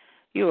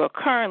 You are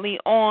currently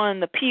on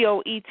the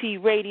P.O.E.T.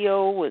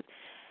 radio with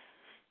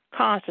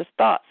Conscious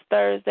Thoughts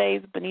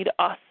Thursdays, Benita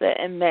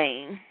Auset in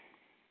Maine.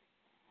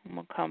 I'm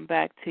going to come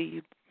back to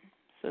you,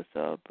 sister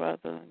or brother,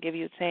 and give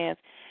you a chance.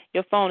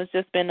 Your phone has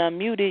just been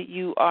unmuted.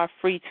 You are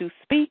free to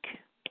speak.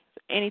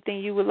 Anything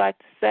you would like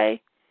to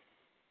say?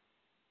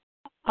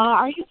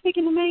 Are you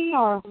speaking to me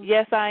or?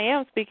 Yes, I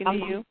am speaking to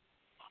you.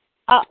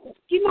 I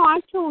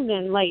tuned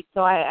in late,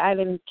 so I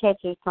didn't catch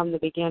it from the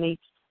beginning.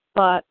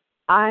 But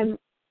I'm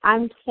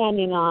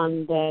standing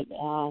on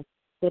that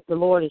the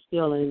Lord is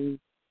still in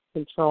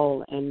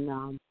control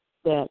and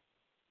that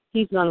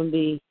He's going to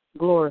be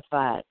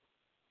glorified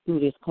through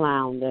this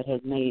clown that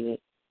has made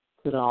it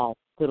to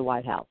the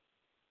White House.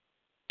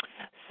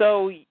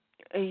 So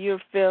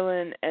you're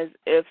feeling as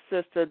if,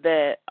 sister,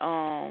 that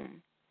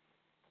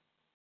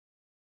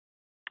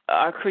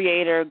our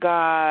Creator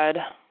God,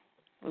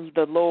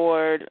 the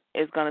Lord,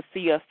 is going to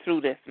see us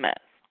through this mess.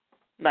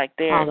 Like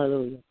there.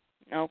 Hallelujah.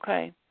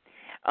 Okay.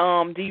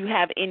 Do you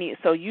have any?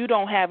 So you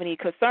don't have any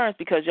concerns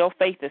because your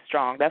faith is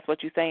strong. That's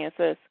what you're saying,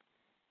 sis.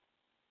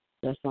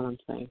 That's what I'm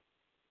saying.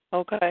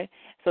 Okay.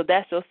 So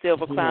that's your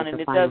silver crown, and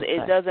it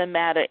doesn't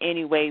matter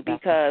anyway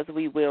because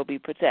we will be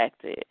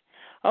protected.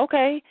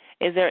 Okay.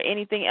 Is there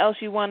anything else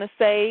you want to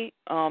say?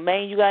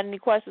 Maine, you got any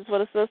questions for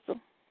the sister?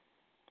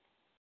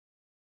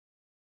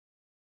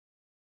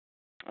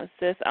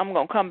 Sis, I'm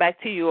going to come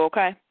back to you,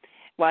 okay,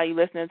 while you're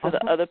listening to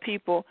the other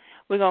people.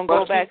 We're going to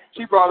go back.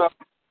 She brought up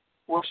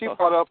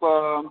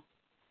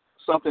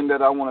something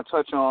that I want to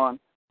touch on.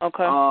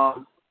 Okay.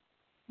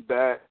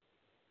 That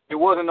it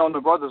wasn't on the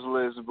brothers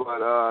list,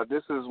 but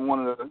this is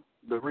one of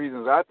the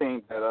reasons I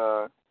think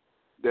that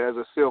there's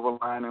a silver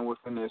lining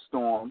within this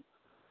storm.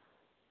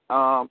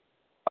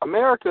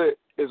 America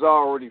is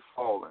already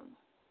falling.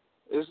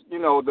 It's,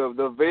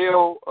 the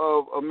veil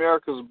of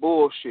America's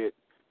bullshit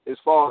is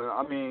falling.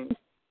 I mean,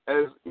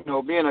 as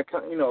being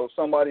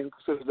somebody who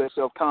considers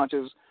themselves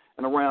conscious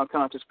and around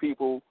conscious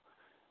people,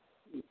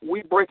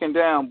 we breaking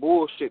down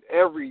bullshit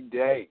every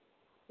day.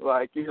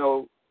 Like,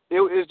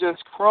 it's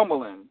just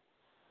crumbling.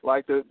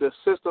 Like the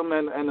system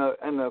and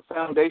the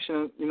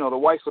foundation, the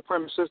white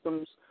supremacist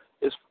systems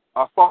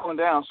are falling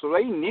down. So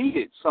they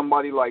needed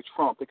somebody like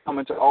Trump to come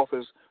into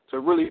office to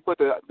really put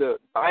the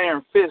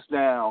iron fist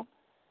down.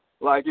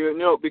 Like,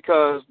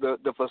 because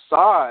the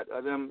facade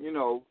of them,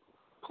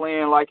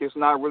 playing like it's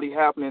not really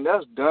happening,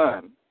 that's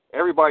done.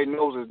 Everybody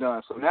knows it's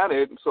done. So now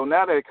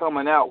they're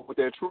coming out with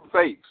their true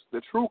face,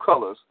 the true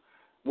colors,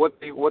 what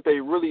they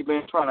really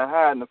been trying to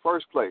hide in the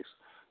first place.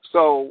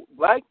 So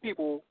black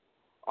people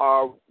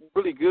are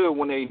really good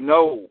when they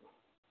know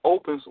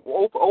open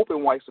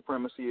white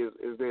supremacy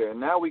is there. And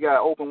now we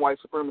got open white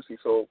supremacy.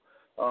 So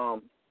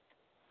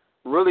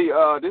really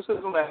this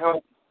is going to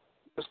help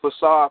this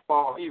facade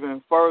fall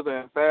even further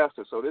and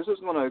faster. So this is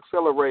going to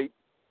accelerate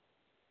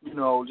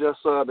just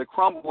the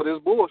crumble of this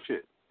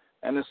bullshit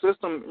and the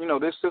system,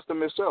 this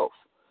system itself.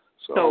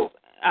 So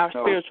our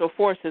spiritual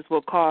forces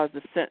will cause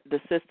the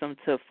system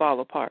to fall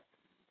apart.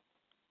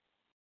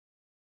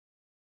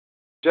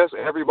 Just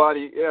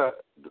everybody, the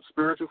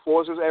spiritual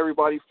forces,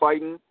 everybody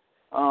fighting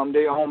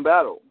their own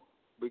battle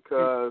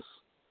because,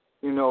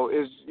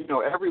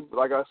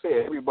 like I said,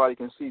 everybody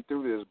can see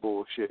through this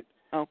bullshit.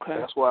 Okay.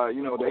 That's why,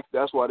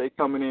 that's why they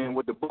coming in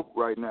with the boot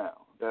right now.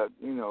 That,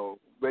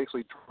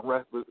 basically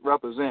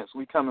represents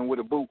we coming with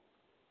a boot.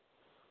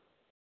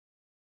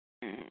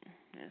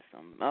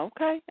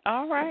 Okay,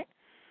 all right.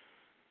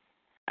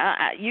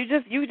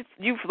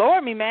 You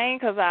floored me, man,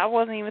 because I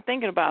wasn't even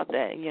thinking about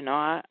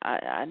that.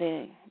 I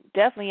didn't.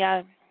 Definitely,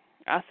 I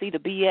see the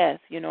BS.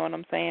 You know what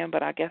I'm saying?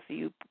 But I guess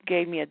you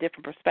gave me a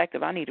different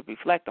perspective. I need to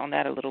reflect on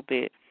that a little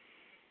bit.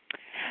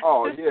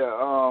 Oh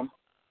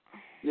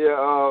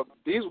yeah.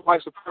 These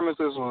white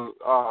supremacists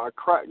are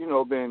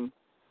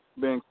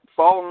been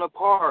falling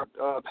apart.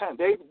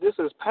 This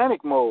is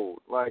panic mode.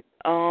 Like,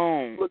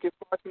 look at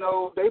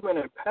they've been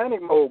in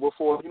panic mode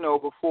before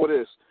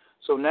this.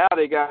 So now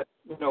they got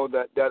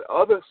that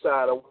other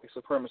side of white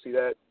supremacy,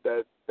 that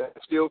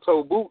steel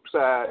toe boot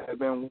side has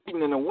been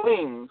waiting in the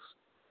wings.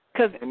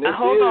 Because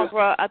hold on,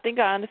 bro. I think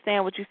I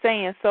understand what you're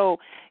saying. So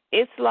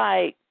it's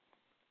like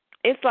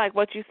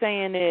what you're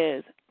saying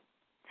is.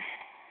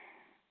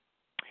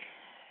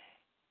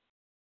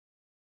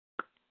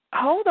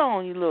 Hold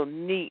on, you little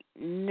neat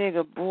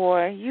nigga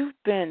boy. You've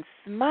been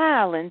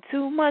smiling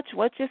too much.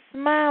 What you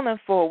smiling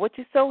for? What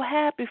you so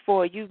happy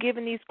for? You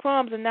giving these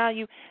crumbs and now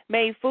you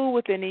made food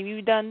with it and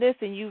you've done this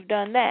and you've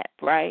done that,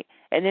 right?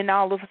 And then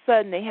all of a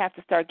sudden they have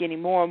to start getting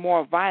more and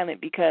more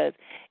violent because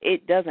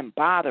it doesn't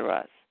bother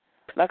us.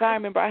 Like I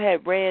remember I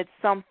had read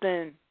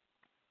something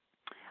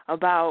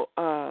about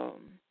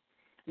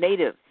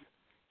natives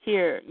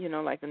here,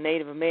 like the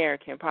Native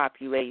American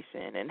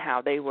population and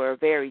how they were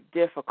very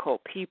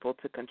difficult people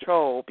to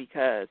control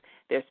because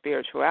their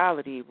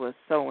spirituality was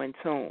so in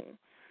tune.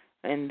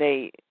 And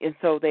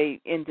so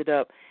they ended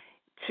up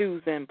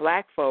choosing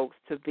black folks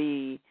to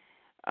be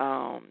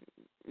the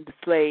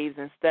slaves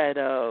instead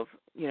of,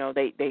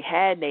 they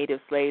had native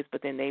slaves,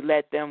 but then they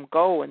let them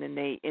go, and then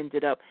they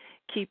ended up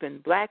keeping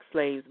black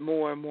slaves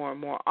more and more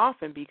and more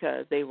often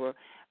because they were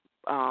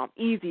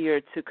easier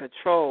to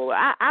control.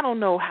 I don't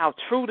know how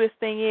true this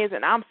thing is,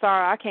 and I'm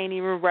sorry I can't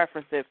even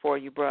reference it for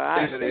you,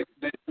 bro.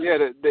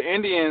 The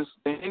Indians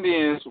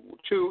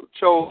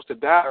chose to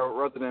die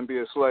rather than be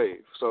a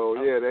slave. So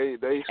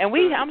they.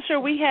 And I'm sure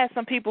we had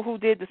some people who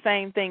did the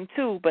same thing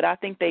too, but I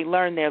think they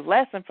learned their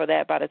lesson for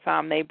that by the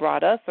time they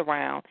brought us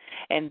around,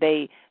 and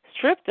they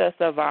stripped us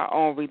of our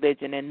own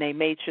religion, and they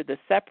made sure to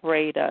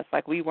separate us,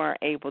 like we weren't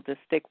able to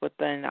stick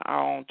within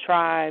our own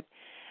tribe.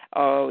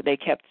 They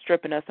kept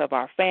stripping us of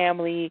our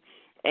family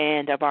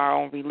and of our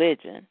own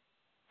religion.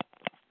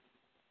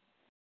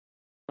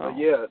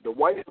 The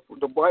white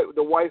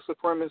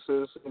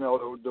supremacists,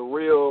 the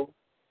real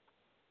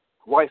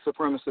white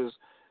supremacists,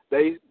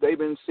 they've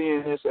been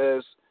seeing this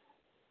as,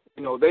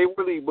 they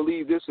really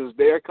believe this is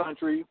their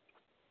country.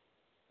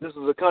 This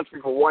is a country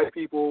for white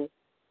people,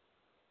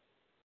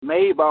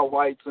 made by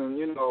whites, and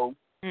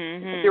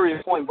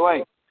period, point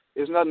blank.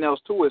 There's nothing else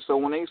to it. So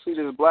when they see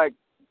this black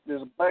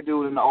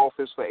dude in the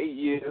office for 8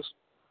 years,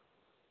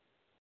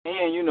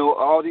 and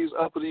all these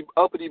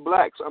uppity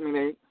blacks. I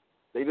mean,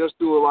 they just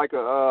do like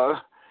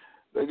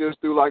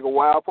a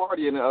wild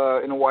party in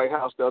the White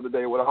House the other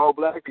day with all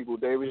black people.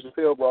 David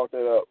Chappelle brought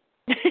that up.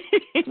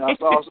 And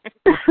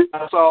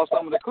I saw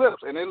some of the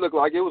clips, and it looked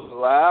like it was a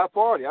live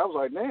party. I was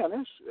like,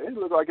 man, it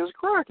looked like it's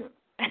cracking.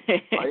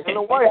 Like in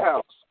the White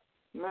House,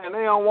 man,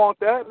 they don't want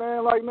that,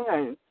 man. Like,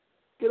 man,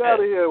 get out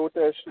of here with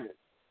that shit.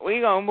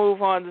 We're going to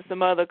move on to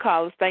some other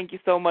callers. Thank you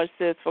so much,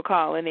 sis, for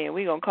calling in.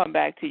 We're going to come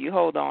back to you.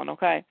 Hold on,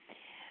 okay?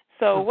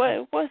 So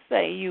what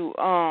say you,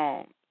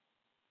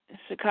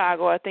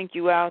 Chicago? I think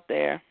you out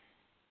there.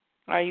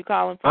 Are you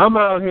calling from? I'm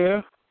out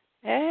here.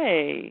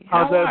 Hey.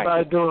 How's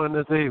everybody doing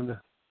this evening?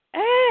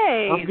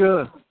 Hey. I'm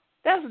good.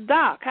 That's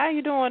Doc. How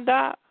you doing,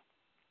 Doc?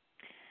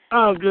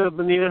 I'm good,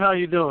 Benita. How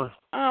you doing?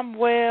 I'm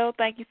well.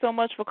 Thank you so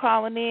much for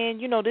calling in.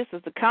 This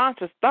is the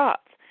Conscious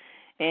Thoughts.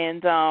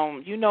 And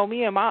you know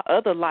me in my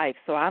other life,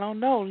 so I don't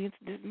know.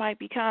 This might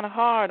be kind of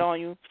hard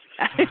on you.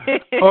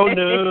 Oh,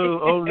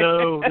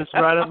 no. It's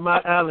right up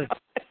my alley.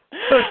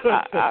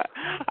 All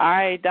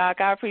right, Doc,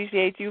 I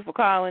appreciate you for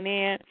calling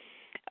in.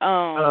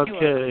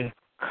 Okay.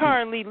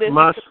 Currently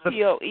listening to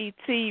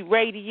P.O.E.T.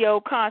 Radio,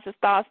 Conscious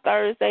Thoughts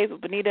Thursdays with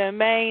Benita and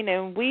Maine,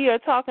 and we are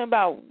talking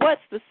about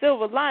what's the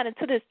silver lining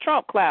to this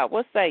Trump cloud.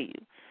 What say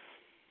you?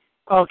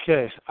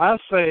 Okay, I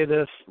say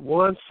this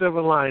one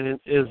silver lining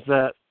is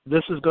that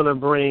this is going to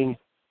bring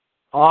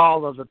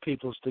all of the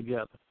peoples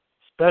together,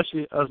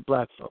 especially us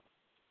black folks.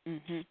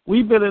 Mm-hmm.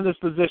 We've been in this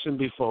position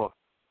before,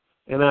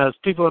 and as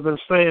people have been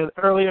saying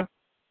earlier,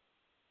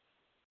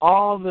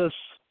 all this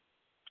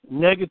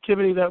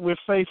negativity that we're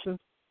facing,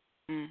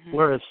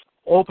 where it's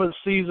open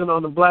season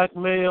on the black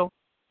male,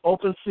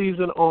 open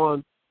season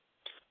on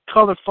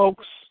colored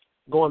folks,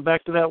 going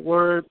back to that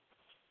word,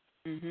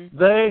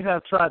 they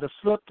have tried to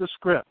flip the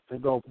script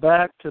and go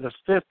back to the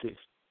 50s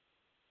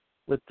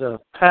with the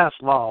past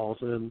laws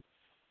and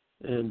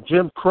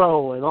Jim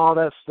Crow and all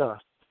that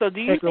stuff. So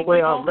do you think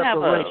we're going to have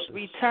a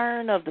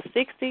return of the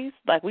 60s?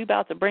 Like we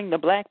about to bring the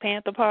Black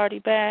Panther Party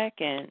back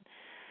and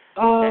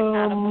that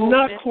kind of movement?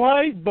 Not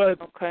quite, but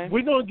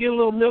we're going to get a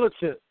little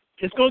militant.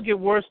 It's going to get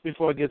worse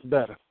before it gets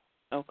better.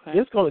 Okay.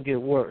 It's going to get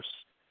worse.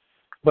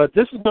 But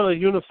this is going to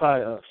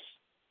unify us.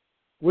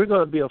 We're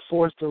going to be a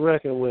force to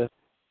reckon with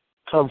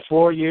come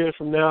 4 years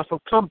from now,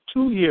 come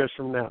 2 years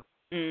from now.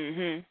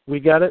 We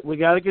got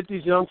to get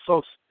these young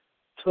folks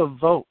to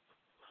vote.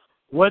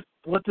 What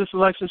this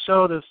election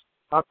showed us,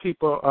 our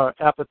people are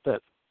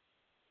apathetic.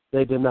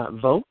 They did not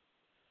vote.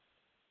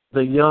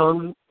 The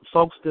young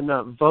folks did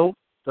not vote.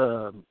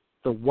 The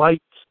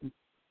white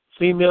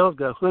females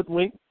got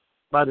hoodwinked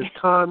by this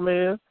con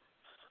man.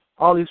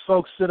 All these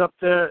folks sit up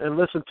there and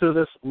listen to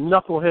this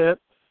knucklehead.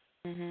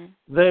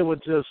 They were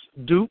just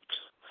duped,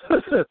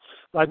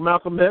 like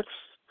Malcolm X,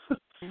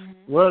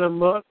 run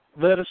amok,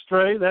 led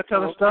astray, that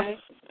kind of stuff.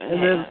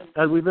 And then,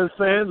 as we've been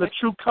saying, the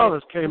true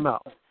colors came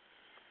out.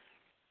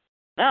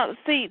 Now,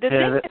 see, the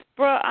thing is,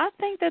 bro, I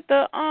think that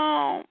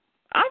I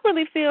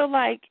really feel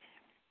like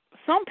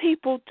some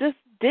people just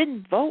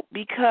didn't vote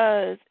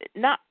because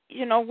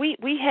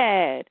we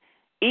had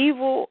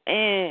evil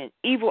and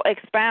evil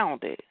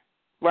expounded,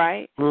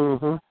 right?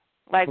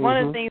 Like one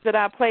of the things that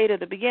I played at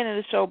the beginning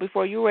of the show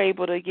before you were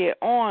able to get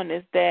on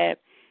is that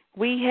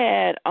we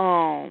had,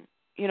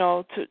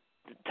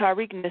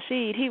 Tariq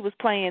Nasheed, he was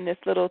playing this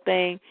little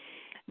thing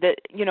that,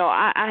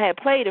 I had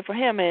played it for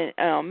him, and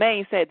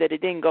Maine said that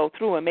it didn't go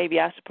through, and maybe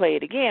I should play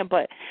it again.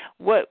 But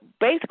what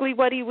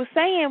he was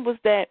saying was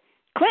that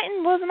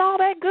Clinton wasn't all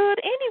that good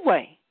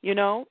anyway.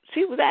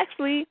 She was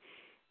actually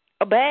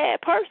a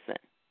bad person.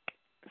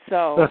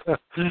 So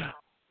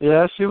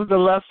yeah, she was the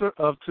lesser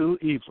of two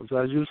evils,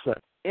 as you said.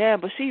 Yeah,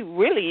 but she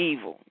really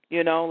evil.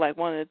 Like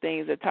one of the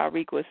things that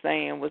Tariq was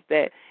saying was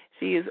that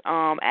she is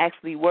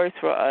actually worse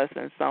for us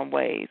in some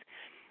ways.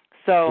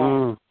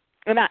 So,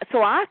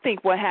 I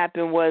think what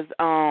happened was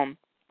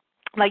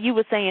like you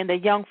were saying,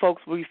 that young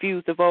folks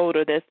refuse to vote,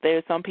 or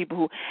there's some people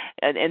who,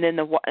 and then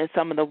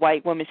some of the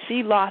white women,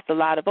 she lost a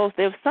lot of votes.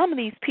 There were some of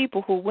these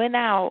people who went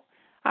out.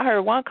 I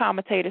heard one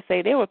commentator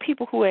say there were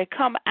people who had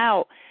come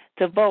out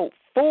to vote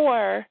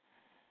for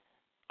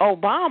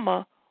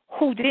Obama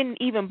who didn't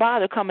even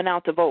bother coming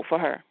out to vote for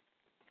her.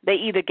 They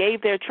either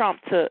gave their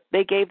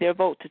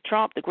vote to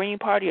Trump, the Green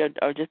Party, or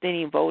just didn't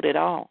even vote at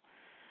all.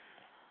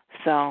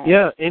 So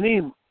yeah,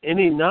 any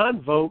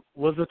non-vote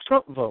was a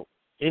Trump vote.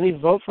 Any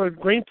vote for the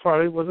Green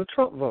Party was a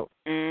Trump vote.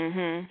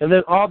 Mm-hmm. And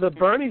then all the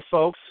Bernie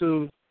folks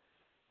who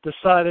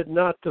decided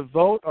not to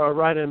vote or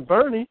write in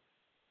Bernie,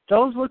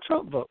 those were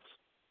Trump votes.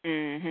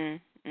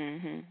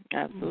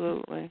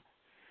 Absolutely.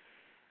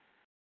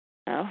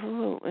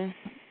 Absolutely.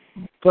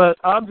 But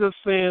I'm just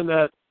saying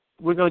that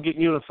we're going to get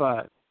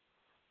unified.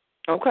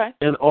 Okay.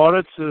 In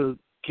order to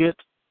get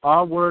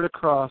our word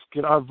across,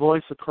 get our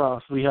voice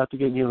across, we have to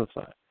get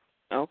unified.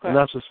 Okay. And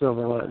that's the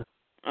silver lining.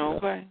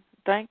 Okay. Yeah.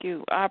 Thank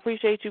you. I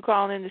appreciate you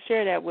calling in to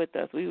share that with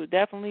us. We would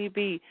definitely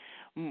be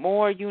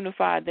more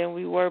unified than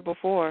we were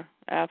before.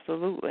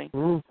 Absolutely.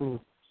 Mm-hmm.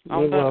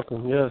 You're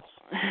welcome. Yes.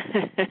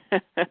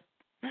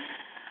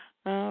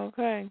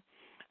 Okay.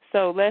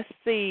 So let's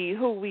see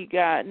who we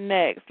got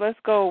next. Let's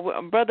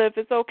go, brother. If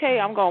it's okay,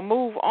 I'm gonna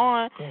move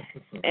on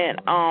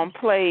and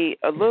play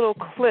a little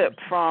clip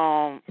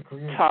from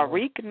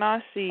Tariq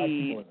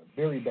Nasheed.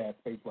 Very bad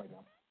space right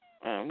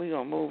now. We're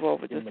gonna move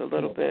over just a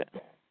little bit.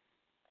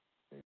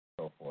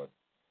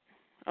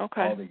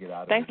 Okay.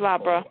 Thanks a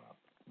lot, bro.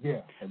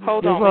 Yeah.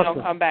 Hold on, we're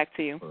gonna come back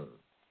to you.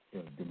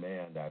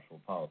 Demand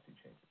actual policy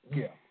changes.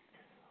 Yeah.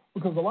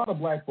 Because a lot of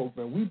black folks,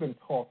 man, we've been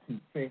taught to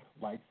think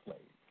like slaves.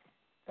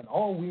 And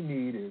all we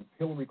need is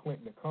Hillary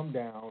Clinton to come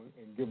down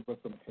and give us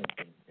some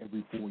attention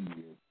every 4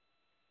 years.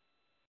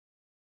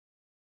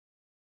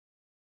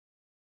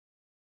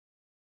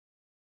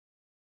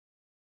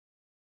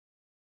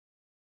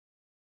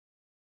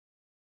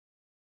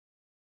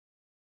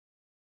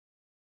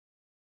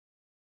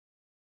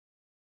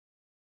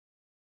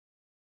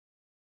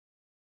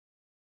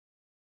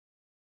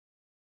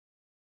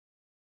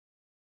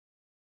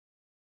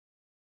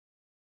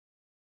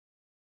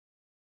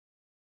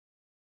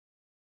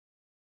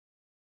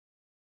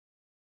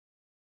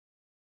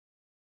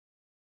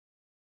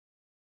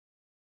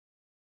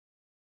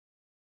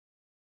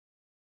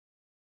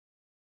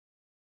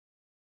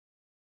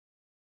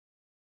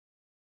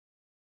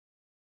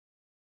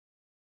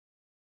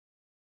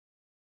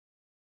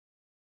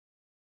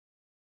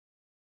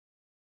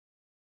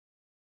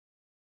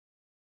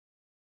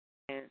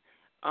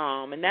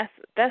 And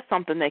that's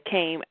something that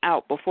came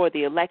out before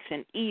the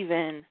election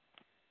even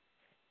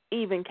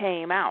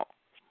came out.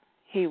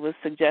 He was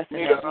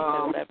suggesting that we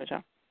should leverage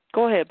him.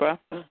 Go ahead, bro.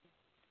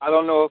 I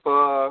don't know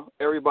if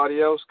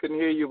everybody else couldn't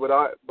hear you,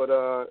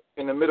 but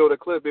in the middle of the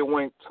clip it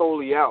went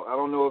totally out. I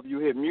don't know if you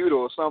hit mute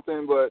or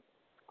something, but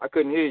I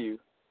couldn't hear you.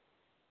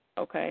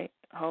 Okay,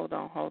 hold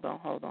on.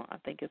 I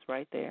think it's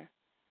right there.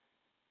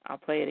 I'll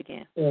play it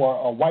again.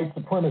 Or a white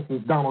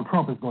supremacist, Donald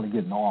Trump is going to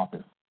get in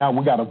office. Now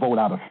we got to vote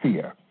out of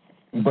fear.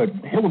 But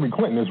Hillary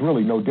Clinton is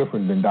really no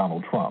different than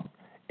Donald Trump.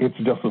 It's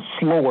just a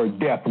slower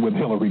death with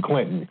Hillary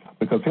Clinton,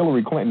 because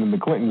Hillary Clinton and the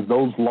Clintons,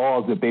 those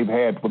laws that they've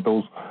had with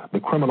the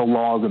criminal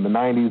laws in the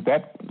 90s,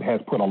 that has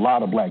put a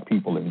lot of black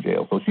people in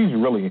jail. So she's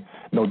really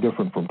no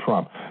different from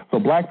Trump. So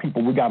black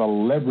people, we got to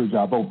leverage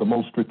our vote. The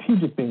most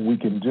strategic thing we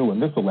can do in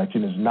this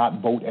election is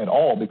not vote at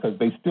all, because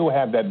they still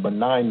have that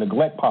benign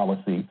neglect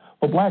policy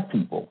for black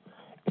people.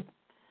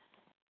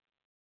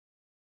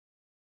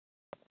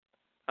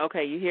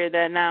 Okay, you hear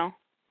that now?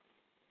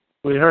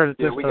 We heard it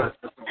this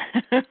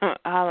time.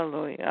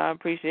 Hallelujah. I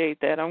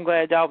appreciate that. I'm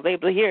glad y'all was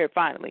able to hear it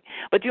finally.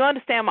 But you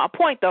understand my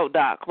point, though,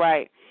 Doc,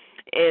 right?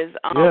 And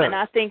I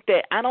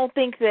don't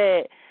think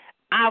that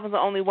I was the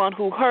only one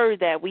who heard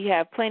that. We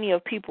have plenty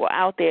of people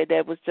out there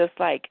that was just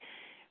like,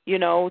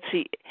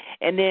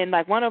 and then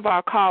like one of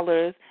our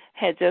callers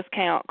had just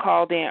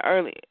called in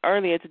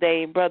earlier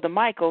today, Brother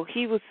Michael.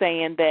 He was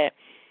saying that,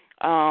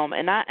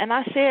 and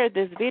I shared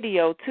this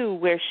video too,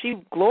 where she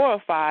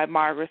glorified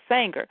Margaret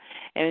Sanger,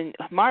 and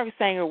Margaret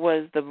Sanger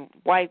was the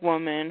white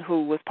woman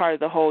who was part of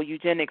the whole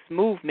eugenics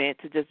movement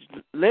to just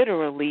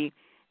literally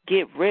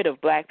get rid of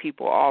black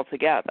people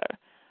altogether,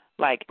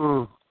 like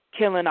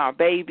killing our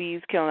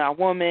babies, killing our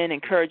women,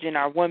 encouraging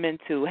our women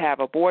to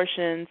have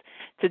abortions,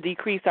 to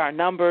decrease our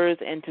numbers,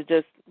 and to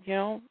just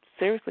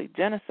seriously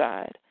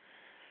genocide.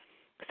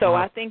 So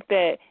I think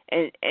that,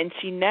 and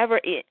she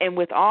never, and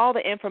with all the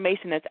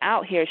information that's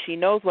out here, she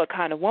knows what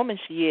kind of woman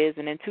she is.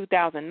 And in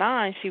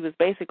 2009, she was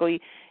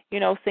basically,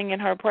 singing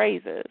her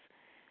praises.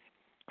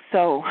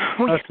 So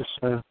that's a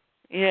shame.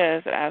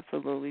 Yes,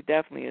 absolutely,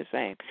 definitely a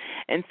shame.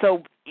 And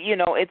so,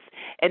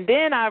 and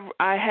then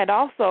I had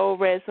also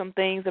read some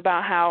things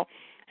about how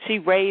she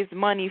raised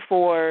money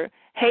for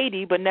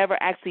Haiti, but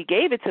never actually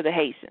gave it to the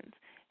Haitians.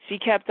 She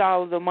kept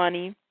all of the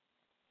money.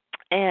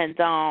 And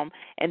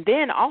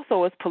then also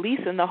was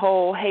policing the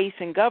whole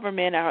Haitian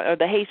government or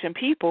the Haitian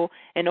people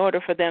in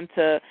order for them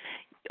to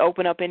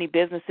open up any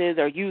businesses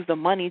or use the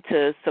money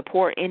to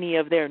support any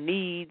of their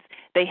needs,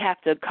 they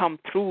have to come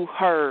through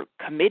her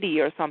committee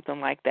or something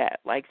like that.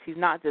 Like, she's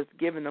not just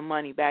giving the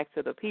money back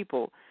to the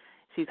people.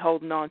 She's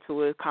holding on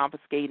to it,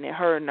 confiscating it,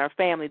 her and her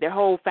family, their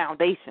whole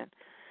foundation.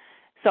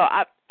 So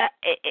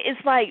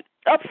it's like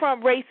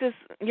upfront racist,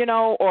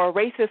 or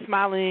racist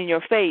smiling in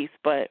your face,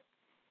 but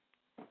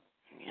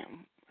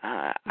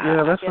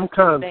that's some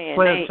kind of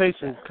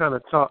plantation kind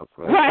of talk.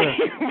 Right,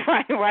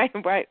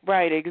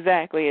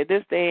 exactly. At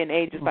this day and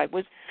age, it's like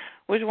which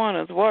one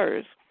is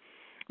worse?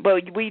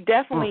 But we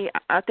definitely,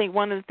 I think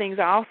one of the things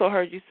I also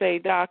heard you say,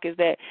 Doc, is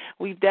that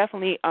we've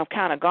definitely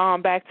kind of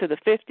gone back to the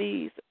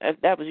 50s.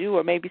 If that was you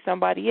or maybe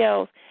somebody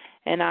else,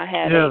 and I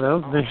had that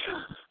was me.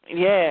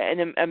 Yeah, and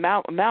then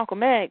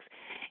Malcolm X,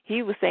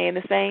 he was saying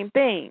the same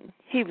thing.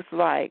 He was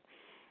like,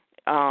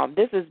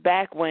 this is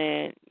back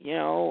when,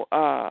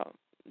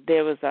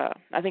 there was I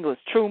think it was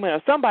Truman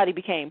or somebody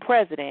became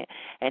president,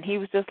 and he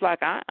was just like,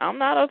 I'm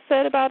not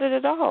upset about it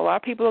at all. Our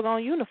people are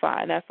going to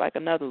unify, and that's like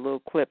another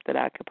little clip that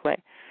I could play.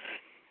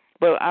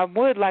 But I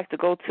would like to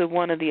go to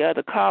one of the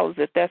other callers,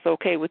 if that's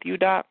okay with you,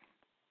 Doc.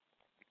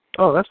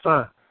 Oh, that's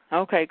fine.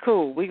 Okay,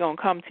 cool. We're going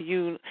to come to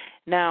you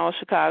now,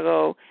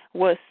 Chicago.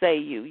 What say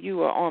you?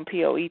 You are on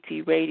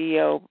P.O.E.T.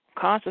 Radio,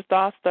 Conscious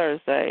Thoughts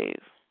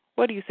Thursdays.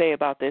 What do you say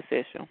about this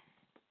issue?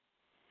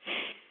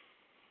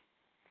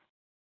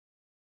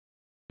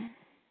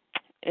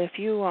 If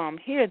you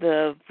hear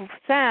the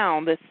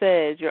sound that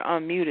says you're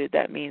unmuted,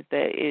 that means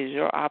that is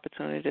your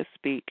opportunity to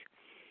speak.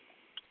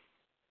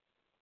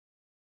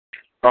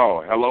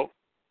 Oh, hello.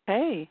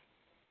 Hey.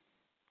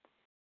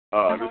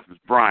 This is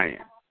Brian.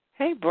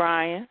 Hey,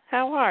 Brian.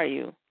 How are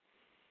you?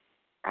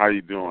 How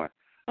you doing?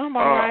 I'm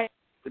all right.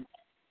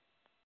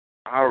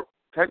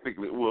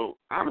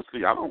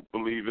 Honestly, I don't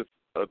believe it's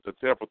a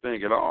terrible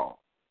thing at all.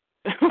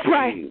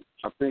 Right.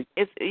 I think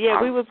it's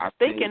we was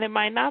thinking it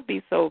might not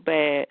be so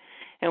bad,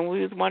 and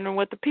we was wondering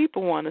what the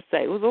people want to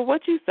say. Well,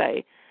 what you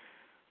say?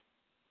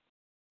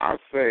 I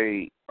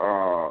say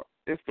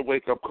it's the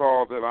wake-up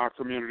call that our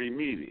community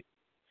needed.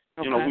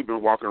 Okay. We've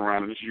been walking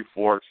around in this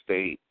euphoric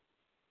state,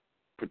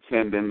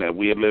 pretending that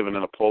we are living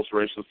in a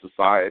post-racial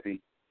society,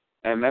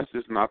 and that's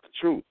just not the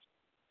truth.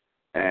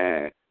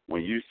 And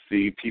when you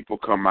see people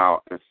come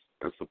out and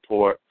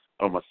support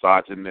a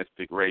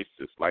misogynistic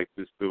racist like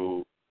this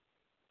dude,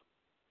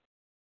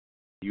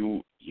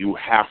 you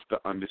have to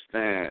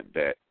understand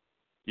that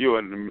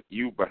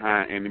you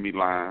behind enemy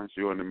lines,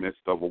 you're in the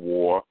midst of a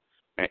war,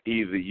 and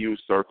either you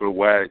circle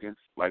wagons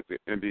like the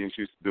Indians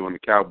used to do in the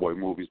cowboy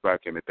movies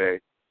back in the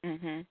day,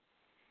 and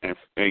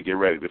get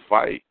ready to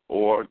fight,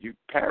 or you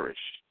perish.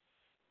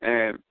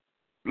 And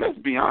let's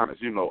be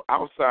honest,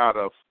 outside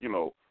of we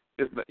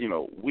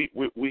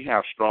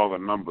have stronger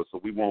numbers, so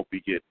we won't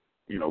be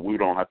we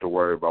don't have to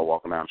worry about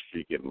walking down the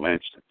street getting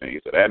lynched and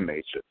things of that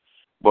nature.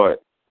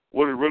 But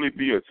would it really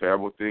be a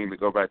terrible thing to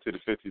go back to the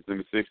 50s and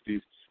the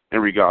 60s in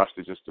regards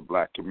to just the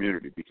black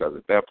community? Because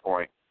at that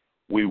point,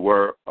 we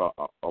were a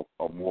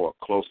more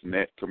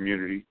close-knit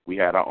community. We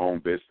had our own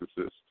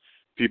businesses.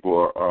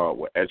 People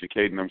were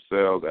educating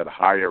themselves at a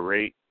higher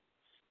rate.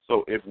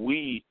 So if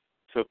we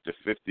took the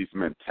 50s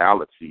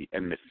mentality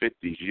and the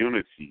 50s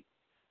unity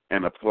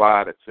and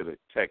applied it to the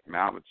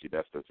technology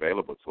that's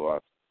available to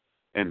us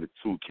in the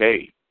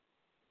 2K,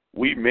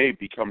 we may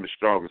become the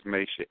strongest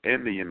nation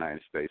in the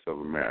United States of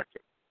America.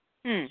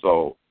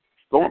 So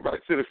going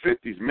back to the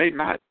 50s may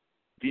not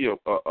be a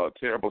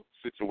terrible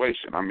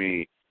situation. I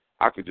mean,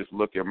 I could just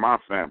look at my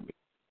family.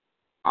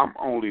 I'm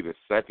only the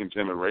second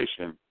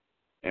generation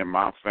in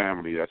my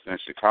family that's in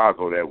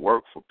Chicago that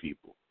work for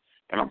people.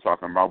 And I'm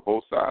talking about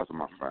both sides of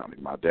my family,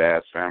 my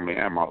dad's family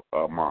and my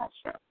mom's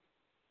family.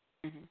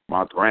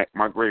 My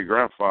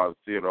great-grandfather,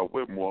 Theodore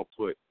Whitmore,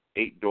 put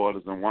 8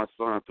 daughters and 1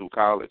 son through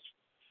college,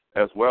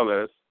 as well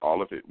as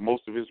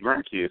most of his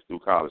grandkids through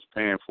college,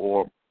 paying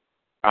for them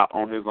out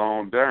on his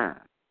own dime.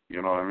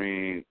 You know what I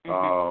mean?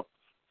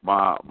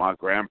 My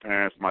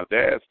grandparents, my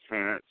dad's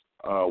parents,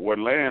 were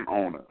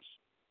landowners.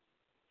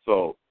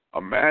 So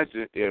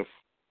imagine if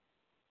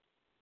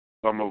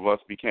some of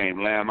us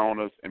became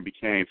landowners and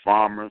became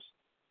farmers.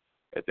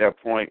 At that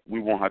point, we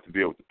won't have to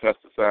deal with the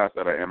pesticides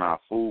that are in our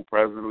food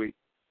presently,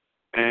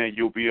 and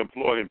you'll be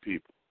employing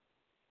people.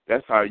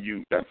 That's how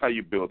you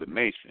build a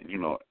nation.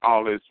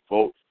 All this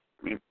vote.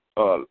 I mean,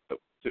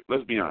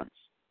 let's be honest.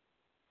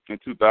 In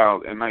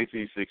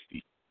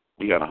 1960,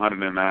 we had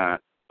 109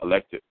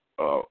 elected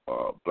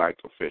black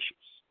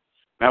officials.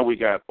 Now we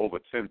got over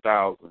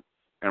 10,000,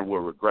 and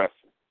we're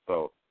regressing.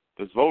 So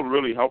is vote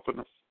really helping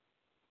us?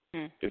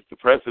 Is the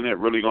president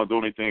really going to do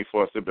anything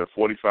for us? If there are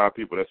 45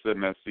 people that sit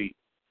in that seat,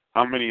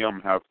 how many of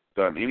them have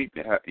done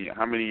anything?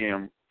 How many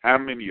of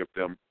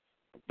them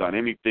have done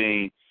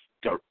anything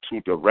to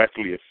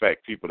directly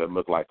affect people that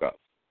look like us?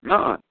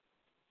 None.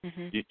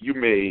 You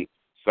may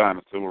sign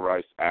a Civil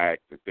Rights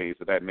Act and things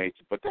of that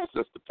nature, but that's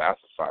just to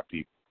pacify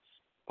people.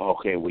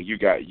 Okay, well you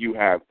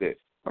have this.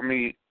 I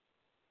mean,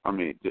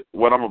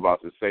 what I'm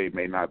about to say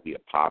may not be a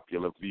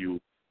popular view,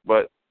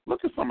 but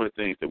look at some of the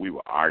things that we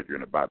were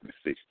arguing about in the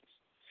 60s.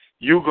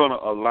 You're going to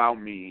allow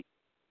me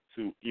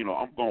to,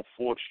 I'm going to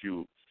force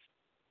you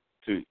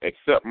to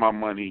accept my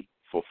money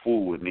for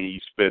food, and then you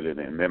spit it,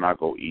 and then I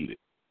go eat it.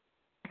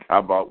 How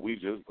about we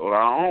just go to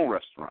our own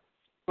restaurant?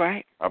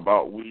 Right. How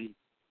about we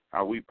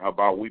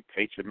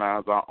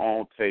patronize our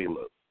own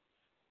tailors?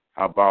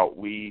 How about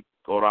we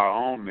go to our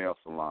own nail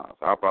salons?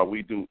 How about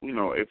we do,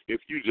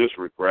 if you just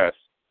regress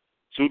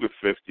to the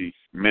 50s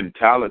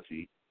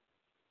mentality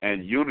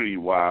and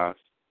unity-wise,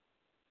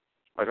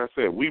 like I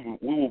said, we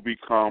will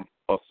become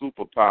a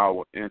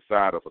superpower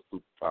inside of a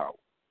superpower.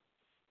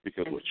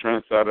 Because we're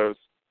trendsetters,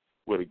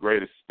 we're the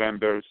greatest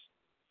spenders.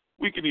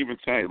 We can even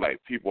change, like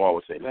people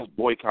always say, let's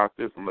boycott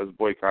this and let's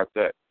boycott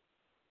that.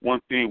 One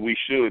thing we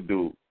should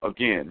do,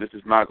 again, this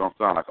is not going to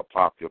sound like a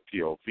popular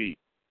POV,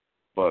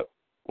 but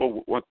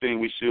one thing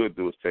we should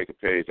do is take a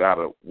page out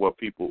of what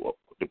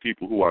the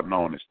people who are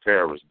known as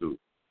terrorists do.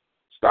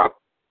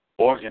 Stop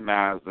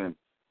organizing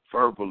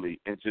verbally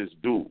and just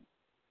do.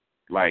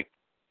 Like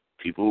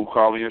people who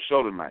call on your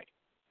show tonight.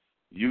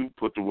 You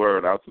put the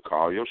word out to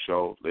call your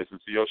show, listen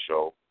to your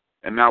show,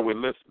 and now we're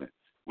listening.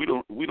 We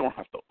don't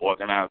have to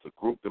organize a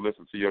group to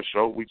listen to your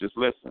show. We just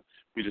listen.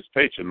 We just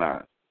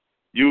patronize.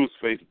 Use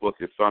Facebook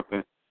as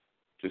something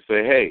to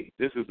say, hey,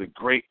 this is a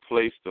great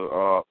place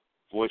to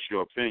voice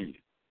your opinion.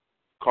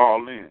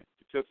 Call in,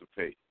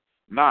 participate.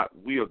 Not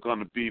we are going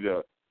to be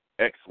the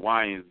X,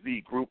 Y, and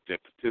Z group that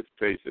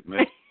participates in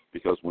this,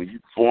 because when you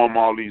form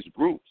all these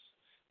groups,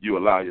 you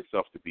allow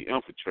yourself to be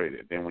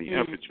infiltrated. Then when you're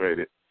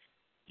infiltrated,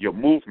 your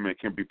movement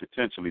can be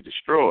potentially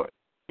destroyed.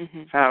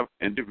 Have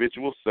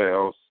individual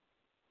cells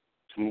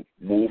to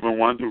move in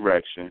one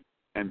direction,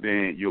 and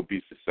then you'll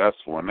be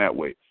successful in that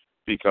way.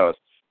 Because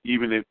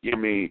even if,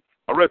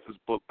 I read this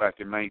book back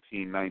in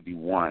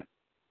 1991,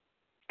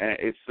 and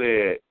it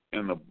said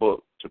in the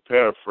book, to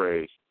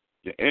paraphrase,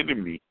 the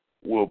enemy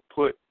will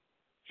put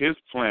his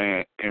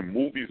plan in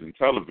movies and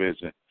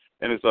television,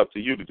 and it's up to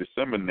you to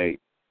disseminate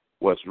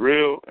what's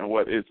real and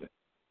what isn't.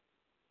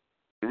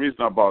 The reason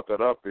I brought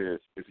that up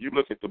is, if you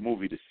look at the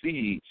movie The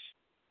Siege,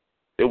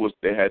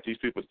 they had these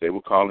people, they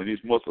were calling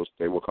these Muslims,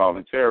 they were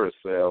calling terrorist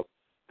cells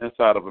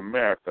inside of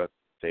America.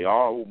 They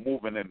all were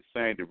moving in the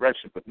same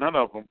direction, but none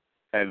of them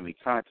had any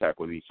contact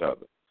with each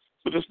other.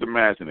 So just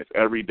imagine if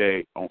every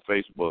day on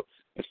Facebook,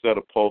 instead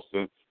of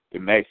posting the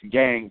next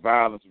gang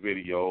violence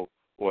video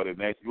or the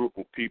next group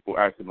of people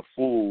acting a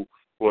fool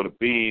for the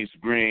beans,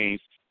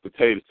 greens,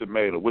 potatoes,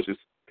 tomato, which is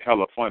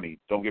hella funny,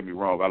 don't get me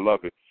wrong, I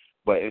love it.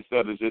 But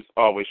instead of just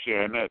always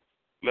sharing that,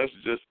 let's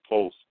just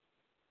post,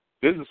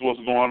 this is what's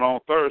going on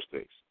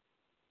Thursdays.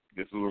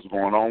 This is what's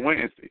going on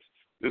Wednesdays.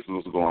 This is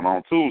what's going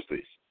on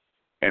Tuesdays.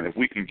 And if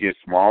we can get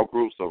small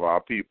groups of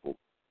our people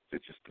to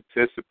just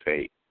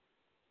participate,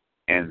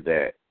 and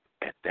that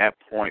at that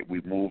point we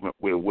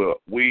are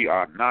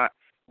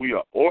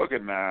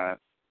organized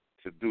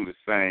to do the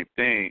same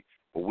thing,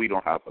 but we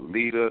don't have a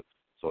leader,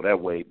 so that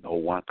way no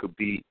one could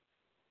be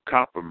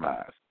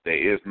compromised.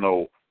 There's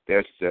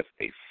just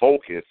a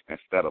focus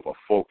instead of a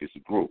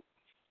focused group.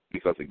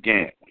 Because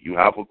again, when you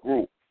have a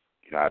group,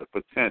 you have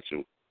the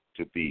potential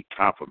to be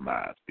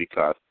compromised,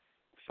 because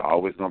it's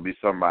always going to be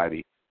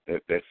somebody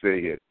that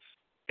say,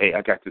 hey,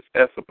 I got this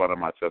S up under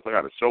my chest. I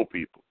got to show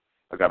people.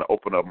 I got to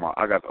open up my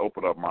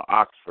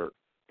Oxford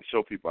and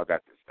show people I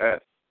got this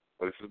S.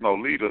 But if there's no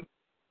leader,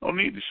 no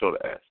need to show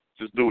the S.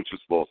 Just do what you're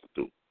supposed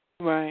to do.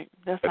 Right.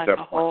 That's at like that a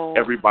point, whole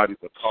everybody's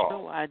a call.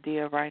 show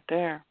idea right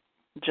there.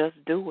 Just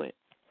do it.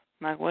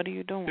 Like, what are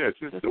you doing? Yeah,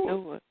 just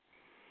do it.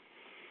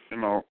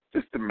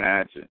 Just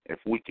imagine if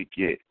we could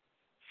get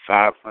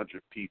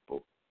 500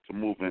 people to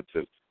move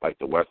into, like,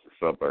 the western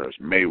suburbs,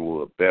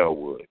 Maywood,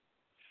 Bellwood,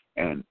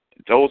 and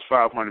those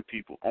 500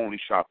 people only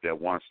shopped at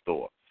one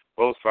store.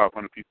 Those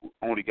 500 people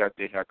only got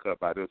their hair cut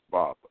by this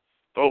barber.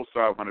 Those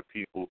 500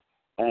 people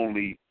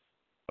only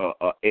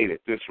ate at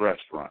this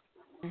restaurant.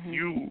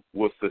 You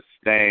will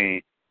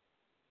sustain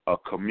a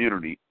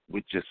community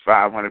with just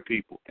 500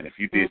 people. And if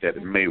you did that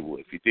in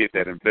Maywood, if you did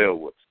that in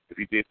Bellwood, if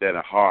you did that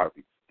in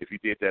Harvey, if you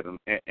did that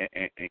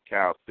in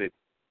Cal City,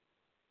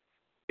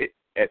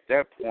 at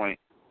that point,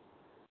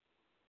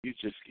 you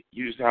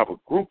just have a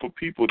group of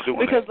people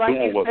doing because, like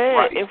doing you what's said,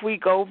 right. if we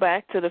go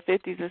back to the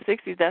 50s and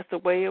 60s, that's the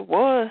way it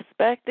was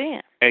back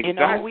then.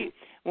 Exactly.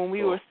 When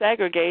we were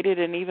segregated,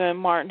 and even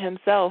Martin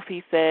himself,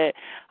 he said,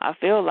 I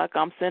feel like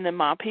I'm sending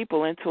my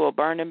people into a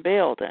burning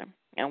building.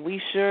 And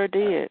we sure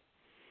did.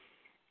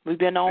 We've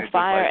been on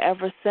fire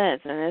ever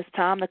since, and it's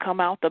time to come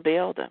out the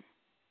building.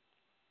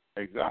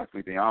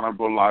 Exactly. The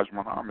Honorable Elijah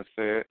Muhammad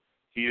said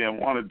he didn't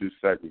want to do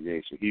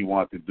segregation. He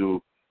wanted to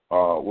do,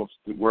 what's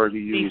the word he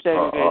used?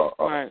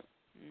 Right.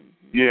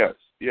 Yes,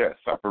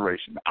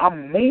 separation.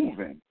 I'm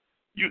moving.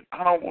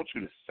 I don't want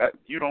you to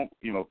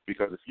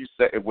because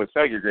if we're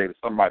segregated,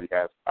 somebody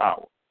has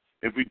power.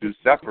 If we do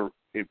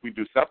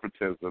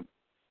separatism,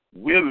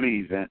 we're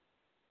leaving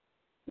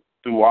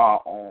through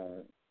our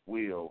own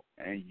will,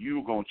 and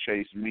you're gonna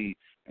chase me,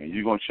 and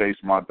you're gonna chase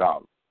my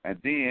dollar, and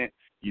then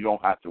you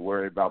don't have to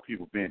worry about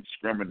people being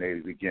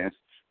discriminated against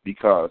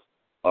because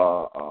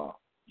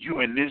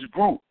you in this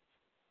group.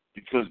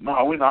 Because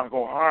no, we're not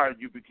gonna hire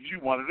you because you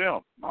one of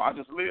them. No, I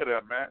just live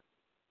there, man.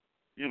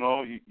 you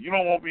know, you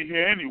don't want me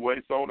here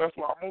anyway, so that's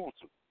why I moved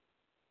to.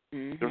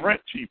 Mm-hmm. The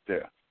rent cheap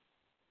there,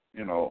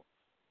 you know.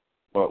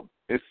 But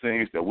it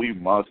seems that we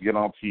must get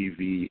on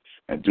TV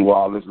and do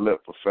all this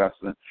lip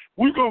professing.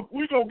 We go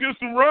get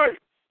some right.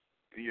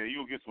 Yeah,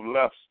 you'll get some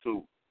lefts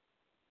too.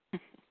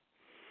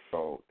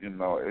 So, you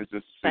know, it's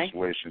just a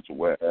situation to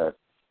where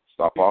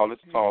stop all this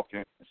talking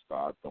and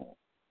start doing.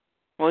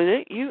 Well,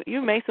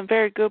 you made some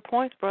very good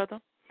points, brother.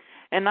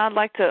 And I'd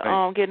like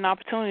to get an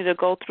opportunity to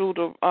go through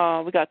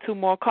we got 2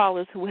 more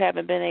callers who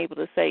haven't been able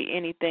to say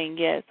anything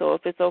yet. So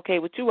if it's okay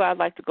with you, I'd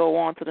like to go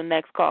on to the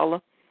next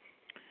caller.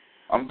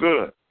 I'm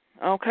good.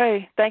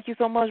 Okay. Thank you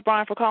so much,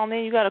 Brian, for calling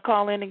in. You got to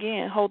call in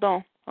again. Hold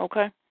on.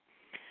 Okay?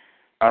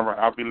 All right.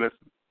 I'll be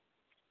listening.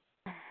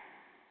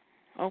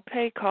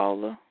 Okay,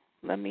 caller.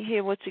 Let me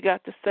hear what you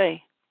got to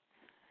say.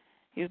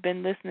 You've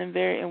been listening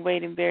and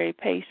waiting very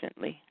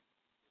patiently.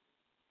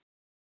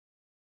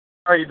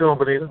 How you doing,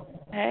 Benita?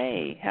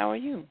 Hey, how are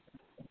you?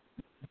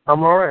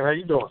 I'm all right. How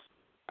you doing?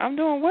 I'm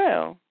doing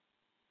well.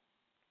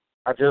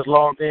 I just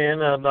logged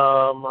in, and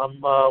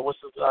I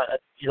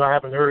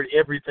haven't heard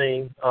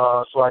everything,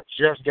 so I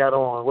just got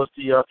on. What's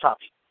the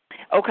topic?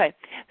 Okay,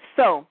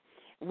 so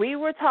we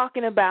were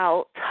talking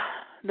about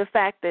the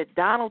fact that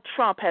Donald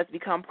Trump has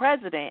become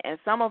president, and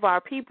some of our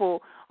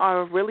people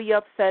are really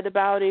upset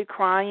about it,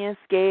 crying,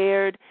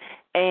 scared,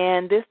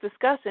 and this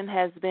discussion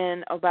has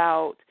been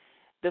about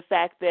the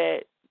fact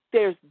that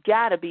there's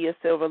got to be a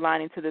silver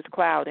lining to this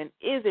cloud, and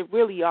is it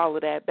really all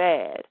of that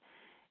bad?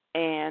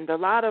 And a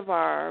lot of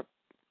our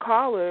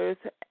callers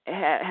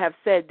have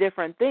said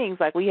different things.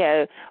 Like we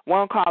had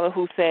one caller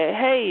who said,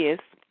 hey,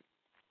 it's,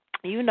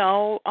 you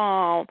know,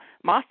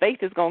 my faith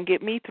is going to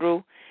get me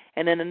through.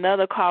 And then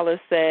another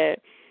caller said,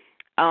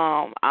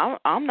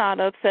 I'm not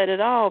upset at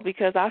all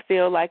because I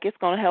feel like it's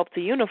going to help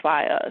to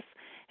unify us.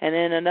 And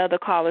then another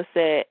caller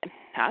said,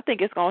 I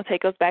think it's going to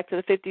take us back to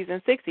the 50s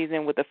and 60s.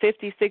 And with the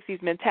 50s,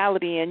 60s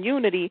mentality and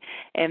unity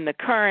and the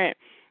current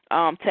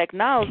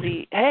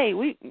technology, hey,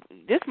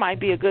 this might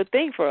be a good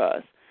thing for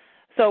us.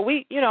 So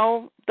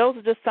those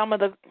are just some of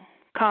the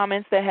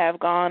comments that have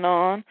gone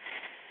on.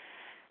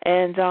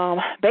 And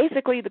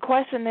basically the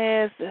question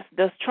is,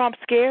 does Trump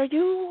scare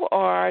you,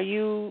 or are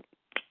you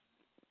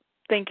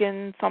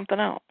thinking something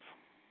else?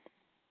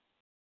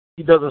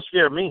 He doesn't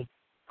scare me.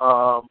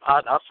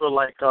 I feel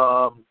like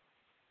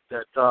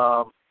that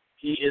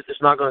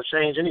it's not going to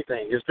change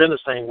anything. It's been the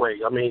same way.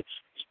 I mean,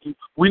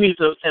 we need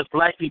to, as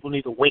black people,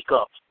 need to wake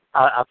up.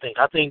 I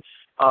think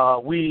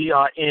we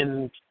are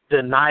in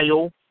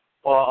denial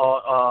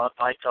or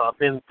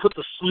been put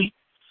to sleep,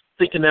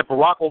 thinking that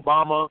Barack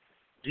Obama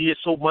did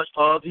so much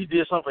for us. He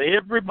did something for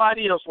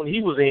everybody else when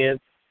he was in,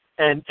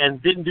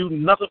 and didn't do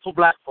nothing for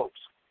black folks.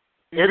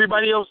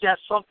 Everybody else got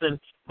something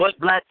but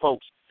black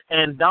folks.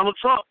 And Donald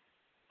Trump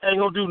ain't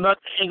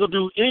gonna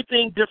do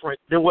anything different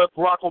than what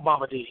Barack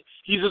Obama did.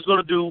 He's just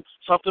gonna do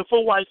something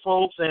for white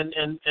folks and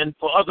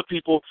for other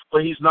people,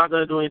 but he's not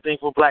gonna do anything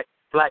for black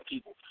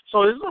people.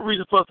 So there's no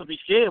reason for us to be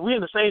scared. We're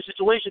in the same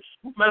situation.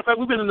 Matter of fact,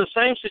 we've been in the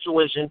same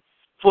situation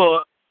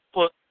for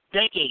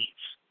decades,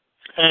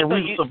 and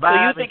we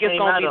survived. So you think it's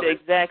going to be the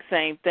exact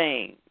same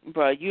thing,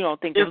 bro? You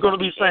don't think it's going to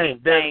be the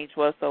same change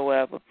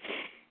whatsoever?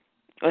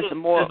 It's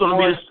more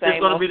the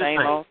same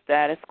old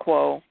status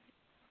quo.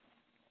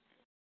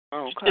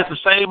 Okay. It's the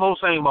same old.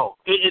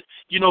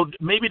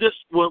 Maybe this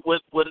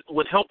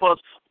would help us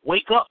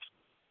wake up.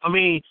 I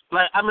mean,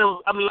 like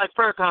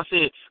Farrakhan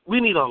said,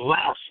 we need a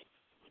lashing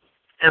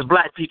as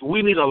black people.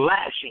 We need a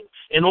lashing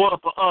in order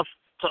for us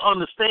to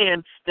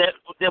understand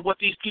that what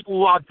these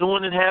people are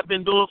doing and have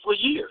been doing for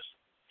years.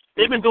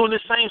 They've been doing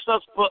this same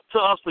stuff to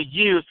us for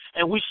years,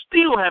 and we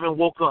still haven't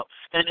woke up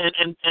and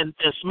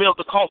smelled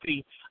the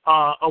coffee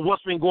of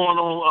what's been going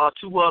on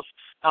to us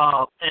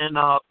and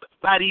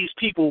by these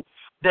people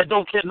that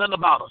don't care nothing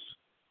about us.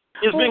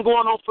 It's been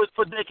going on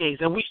for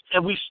decades, and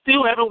we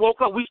still haven't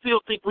woke up. We still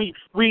think we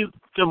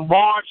can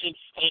march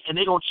and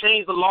they're gonna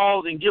change the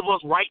laws and give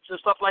us rights and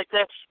stuff like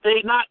that.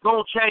 They're not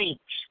gonna change.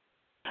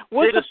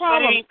 What's the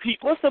problem?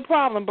 What's the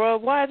problem, bro?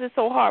 Why is it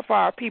so hard for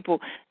our people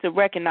to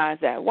recognize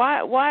that?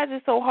 Why is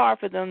it so hard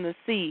for them to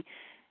see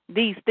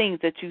these things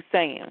that you're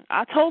saying?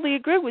 I totally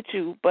agree with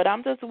you, but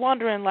I'm just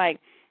wondering, like,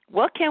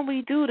 what can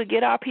we do to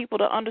get our people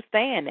to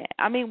understand that?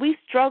 I mean, we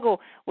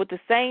struggle with the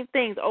same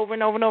things over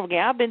and over and over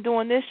again. I've been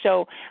doing this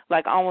show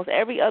like almost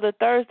every other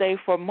Thursday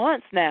for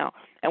months now,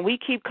 and we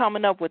keep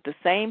coming up with the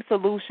same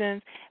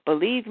solutions.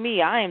 Believe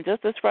me, I am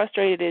just as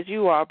frustrated as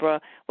you are, bro.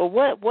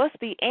 But what's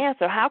the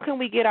answer? How can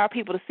we get our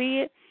people to see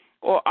it,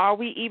 or are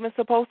we even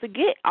supposed to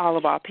get all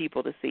of our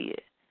people to see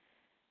it?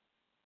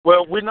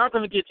 Well, we're not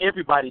going to get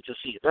everybody to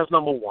see it. That's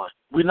number one.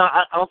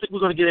 I don't think we're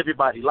going to get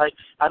everybody. Like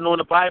I know in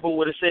the Bible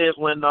what it says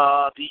when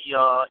the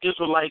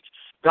Israelites,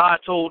 God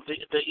told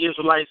the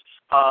Israelites,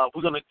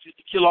 we're going to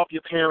kill off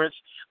your parents,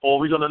 or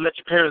we're going to let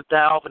your parents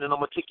die off, and then I'm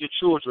going to take your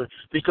children,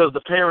 because the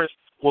parents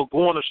were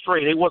going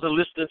astray. They wasn't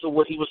listening to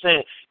what he was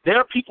saying. There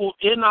are people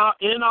in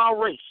our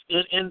race,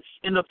 in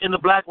the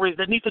black race,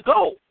 that need to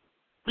go,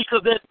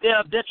 because they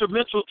are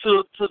detrimental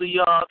to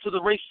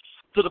the race,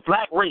 to the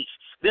black race.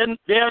 Then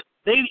they're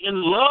They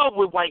in love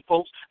with white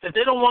folks that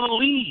they don't want to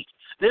leave.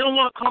 They don't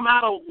want to come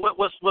out of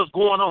what's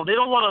going on. They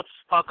don't want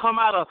to come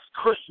out of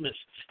Christmas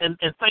and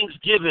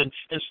Thanksgiving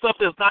and stuff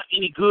that's not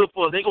any good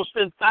for them. They're going to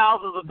spend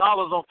thousands of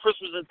dollars on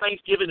Christmas and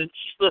Thanksgiving and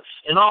Easter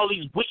and all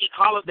these wicked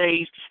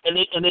holidays, and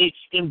they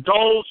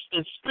indulge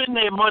and spend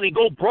their money,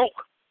 go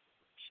broke,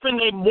 spend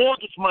their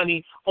mortgage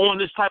money on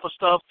this type of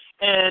stuff.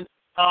 And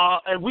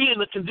we in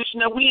the condition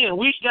that we in.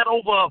 We got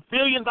over $1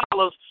 billion,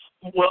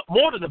 well,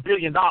 more than $1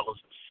 billion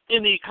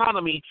in the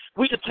economy.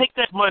 We could take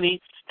that money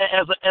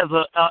as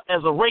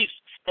a race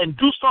and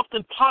do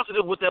something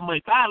positive with that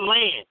money. Buy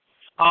land,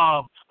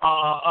 buy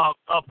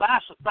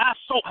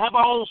soap, have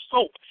our own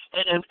soap,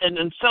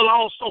 and sell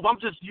our own soap. I'm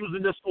just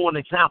using this for an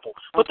example.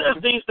 But there's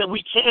things that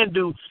we can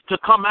do to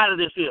come out of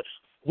this here.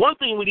 One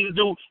thing we need to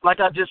do, like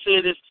I just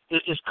said,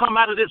 is come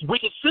out of this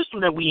wicked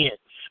system that we in.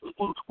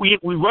 We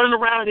running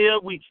around here.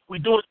 We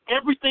doing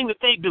everything that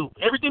they do.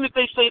 Everything that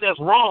they say that's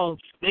wrong,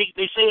 they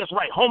say it's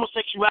right.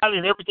 Homosexuality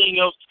and everything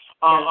else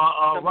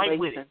right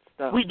with it.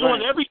 We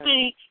doing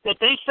everything that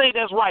they say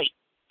that's right.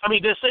 I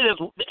mean, they say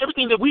that's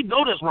everything that we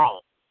know that's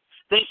wrong.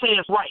 They say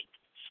it's right,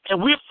 and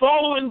we're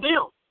following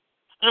them.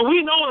 And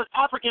we know as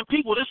African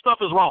people, this stuff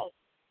is wrong.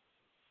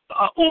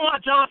 Umar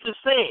Johnson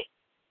said,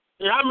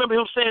 and I remember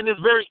him saying this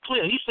very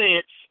clear. He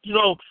said,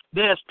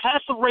 there's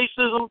passive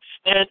racism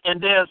and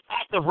there's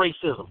active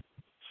racism.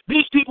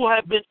 These people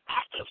have been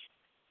active.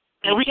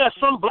 And we got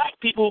some black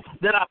people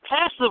that are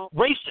passive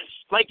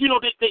racists. Like,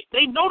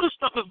 they know this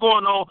stuff is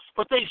going on,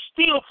 but they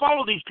still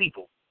follow these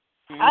people.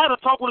 Mm-hmm. I had a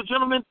talk with a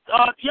gentleman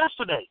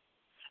yesterday.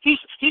 He's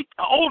an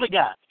older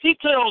guy. He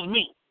tells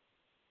me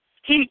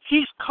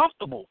he's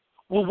comfortable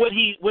with where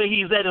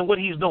he's at and what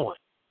he's doing.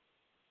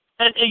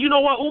 And you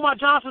know what? Umar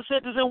Johnson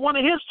said this in one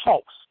of his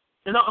talks,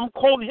 and I'm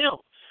quoting him.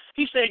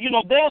 He said,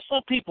 there are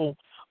some people,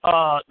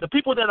 the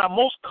people that are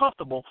most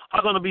comfortable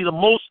are going to be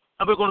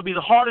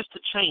the hardest to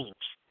change.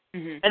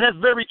 Mm-hmm. And that's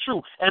very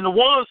true. And the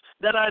ones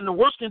that are in the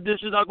worst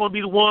conditions are going to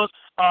be the ones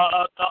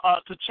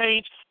to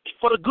change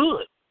for the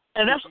good.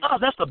 And that's us.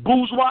 That's the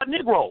bourgeois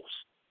Negroes.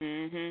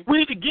 Mm-hmm. We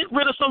need to get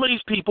rid of some of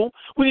these people.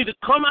 We need to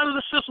come out of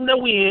the system that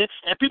we're in.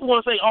 And people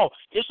want to say, oh,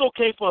 it's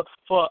okay for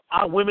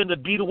our women to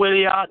be the way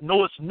they are.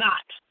 No, it's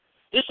not.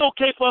 It's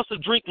okay for us to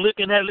drink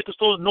liquor and have liquor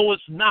stores. No,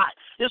 it's not.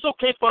 It's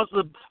okay for us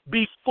to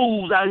be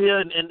fools out here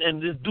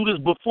and just do this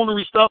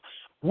buffoonery stuff.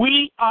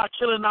 We are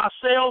killing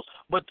ourselves,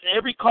 but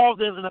every cause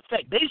there's an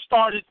effect. They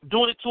started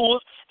doing it to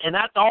us, and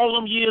after all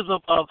them years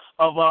of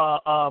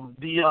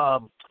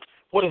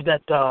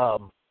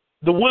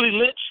the Willie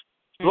Lynch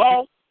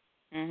law,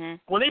 mm-hmm.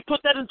 when they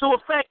put that into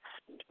effect,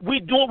 we're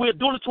doing it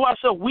to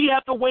ourselves. We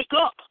have to wake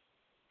up,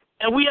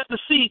 and we have to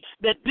see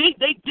that they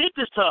did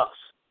this to us.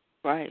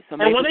 Right. So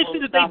and when they see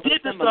that they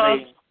did this to us,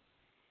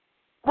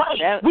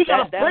 right, we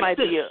got to break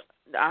this.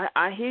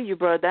 I hear you,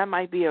 bro. That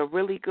might be a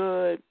really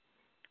good.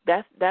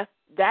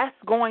 That's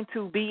going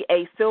to be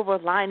a silver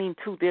lining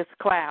to this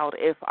cloud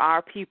if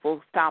our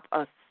people stop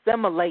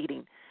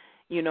assimilating.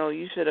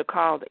 You should have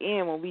called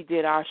in when we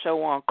did our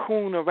show on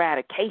coon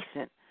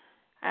eradication.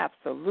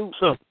 Absolutely.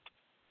 So,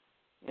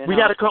 we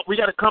gotta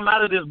come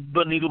out of this,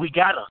 Benita. We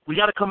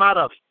gotta come out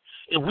of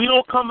it. If we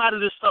don't come out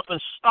of this stuff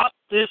and stop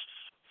this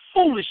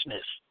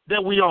foolishness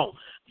that we own,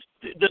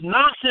 the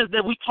nonsense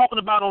that we talking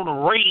about on the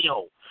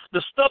radio,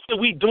 the stuff that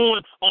we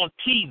doing on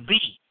TV.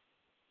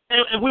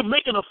 And we're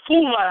making a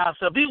fool out of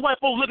ourselves. These white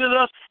folks looking at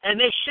us, and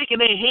they're shaking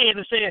their head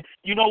and saying,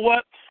 you know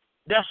what,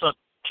 that's a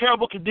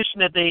terrible condition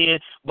that they're in,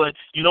 but,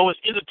 it's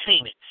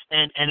entertainment,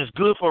 and it's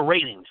good for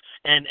ratings,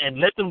 and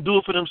let them do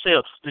it for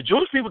themselves. The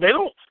Jewish people, they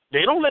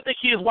don't let their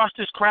kids watch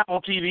this crap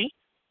on TV.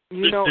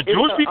 The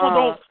Jewish people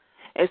don't.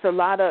 It's a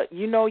lot of,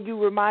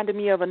 you reminded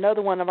me of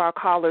another one of our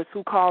callers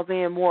who calls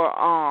in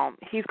more,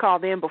 he's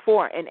called in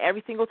before, and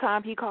every single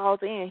time he calls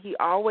in, he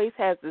always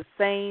has the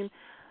same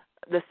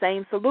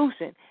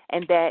solution,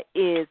 and that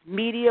is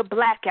media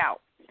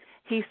blackout.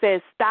 He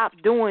says, stop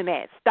doing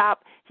that.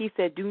 Stop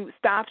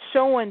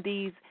showing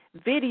these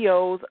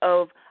videos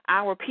of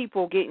our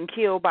people getting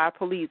killed by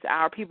police,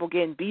 our people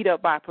getting beat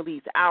up by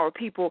police, our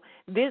people.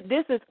 This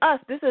is us.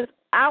 This is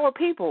our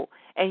people,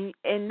 and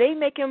they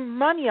making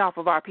money off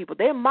of our people.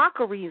 They're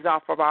mockeries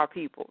off of our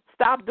people.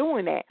 Stop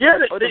doing that. Yeah,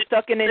 they're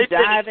sucking and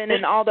jiving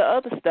and all the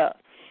other stuff.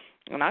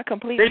 And I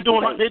completely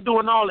they're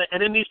doing all that,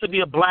 and there needs to be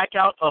a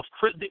blackout of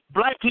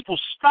black people.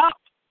 Stop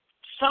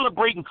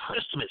celebrating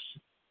Christmas.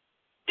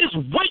 It's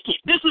wicked.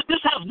 This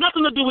has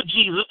nothing to do with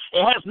Jesus.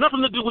 It has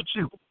nothing to do with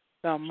you.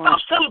 Stop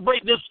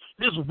celebrating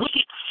this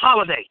wicked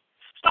holiday.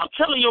 Stop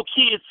telling your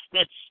kids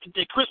that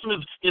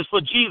Christmas is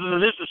for Jesus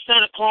and this is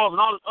Santa Claus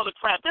and all this other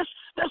crap.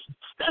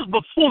 That's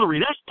buffoonery.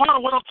 That's part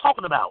of what I'm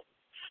talking about.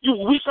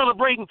 We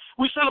celebrating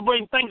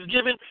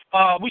Thanksgiving.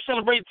 We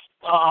celebrate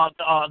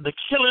the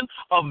killing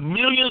of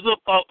millions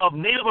of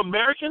Native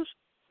Americans.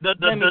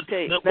 One of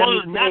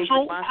the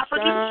natural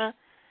Africans.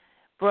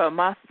 Bro,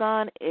 my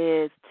son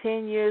is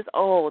 10 years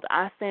old.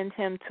 I send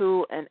him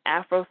to an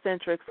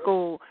Afrocentric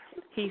school.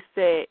 He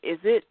said, "Is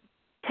it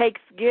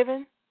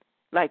Thanksgiving?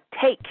 Like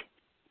take?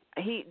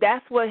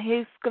 That's what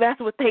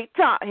they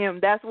taught him.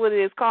 That's what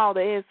it is called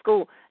at his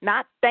school.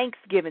 Not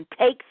Thanksgiving.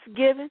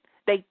 Takesgiving.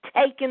 They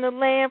taking the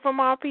land from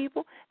our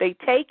people. They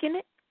taking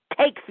it.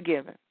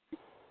 Takesgiving.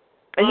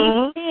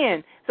 And he's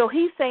 10. So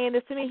he's saying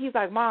this to me. He's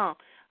like, Mom,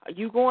 are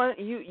you gonna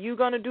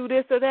do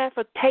this or that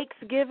for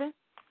Takesgiving?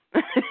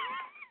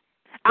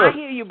 I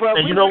hear you, bro.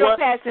 We're real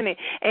passionate,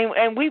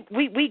 and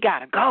we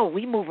gotta go.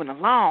 We moving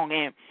along,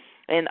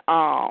 and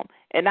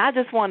I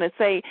just want to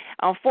say,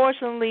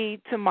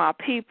 unfortunately, to my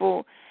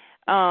people,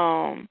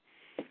 I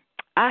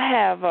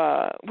have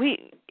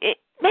we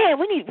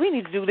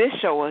need to do this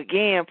show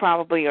again,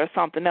 probably, or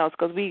something else,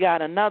 because we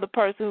got another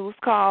person who's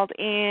called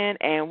in,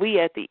 and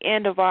we at the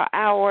end of our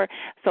hour.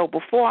 So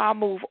before I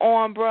move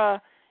on, bruh,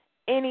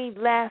 any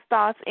last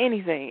thoughts?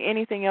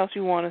 Anything else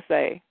you want to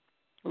say?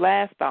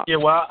 Last thoughts? Yeah,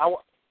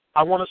 well,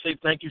 I want to say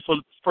thank you for,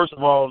 first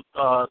of all,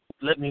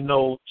 letting me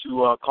know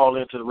to call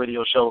into the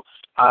radio show.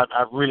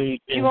 I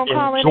really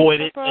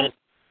enjoyed it, and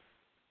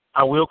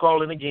I will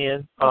call in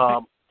again.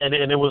 Okay. And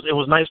it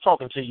was nice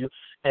talking to you.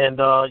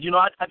 And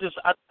I've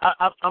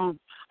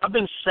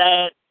been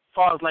sad as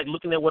far as like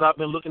looking at what I've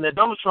been looking at.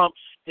 Donald Trump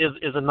is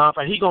a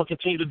non-fighter. He's gonna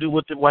continue to do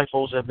what the white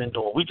folks have been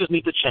doing. We just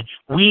need to change.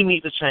 We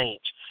need to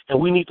change. And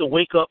we need to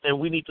wake up, and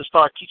we need to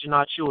start teaching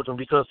our children,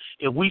 because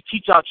if we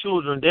teach our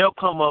children, they'll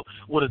come up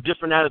with a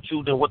different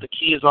attitude than what the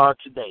kids are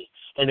today.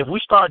 And if we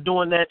start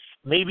doing that,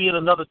 maybe in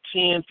another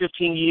 10,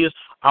 15 years,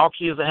 our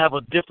kids will have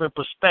a different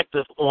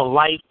perspective on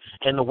life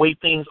and the way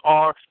things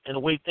are and the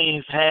way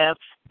things have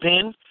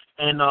been.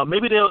 And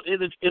maybe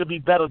it'll be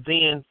better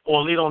then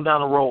or later on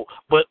down the road.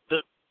 But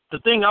the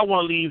thing I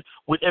want to leave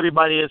with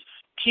everybody is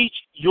teach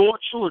your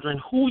children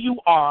who you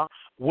are,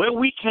 where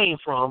we came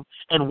from,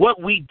 and what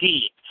we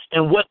did.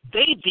 And what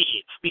they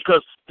did,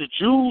 because the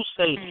Jews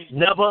say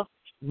never,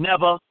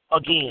 never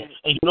again.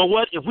 And you know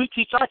what? If we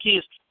teach our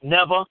kids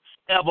never,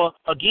 ever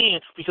again,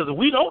 because if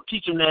we don't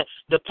teach them that,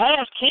 the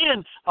past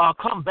can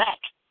come back,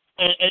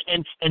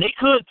 and they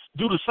could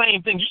do the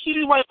same thing. You see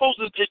these white folks,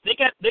 they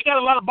got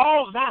a lot of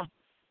balls now.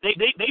 They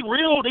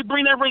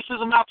bring that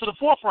racism out to the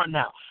forefront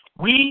now.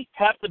 We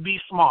have to be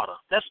smarter.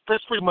 That's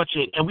pretty much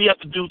it. And we have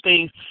to do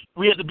things.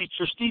 We have to be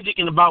strategic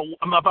about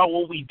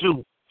what we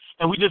do.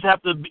 And we just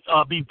have to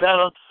be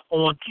better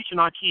on teaching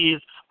our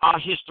kids our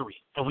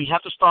history. And we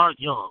have to start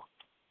young.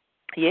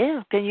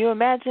 Yeah. Can you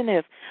imagine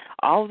if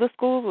all of the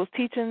schools was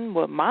teaching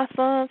what my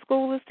son's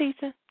school is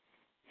teaching?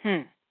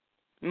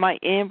 Might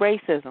end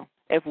racism.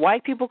 If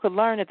white people could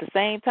learn at the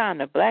same time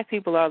that black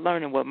people are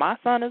learning what my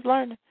son is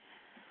learning,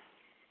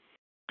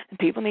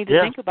 people need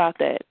to think about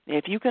that.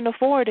 If you can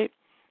afford it.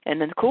 And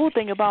the cool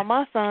thing about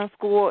my son's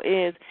school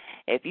is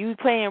if you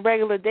pay in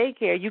regular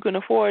daycare, you can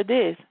afford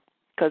this.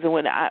 Because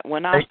when I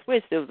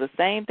switched, it was the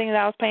same thing that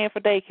I was paying for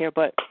daycare.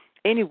 But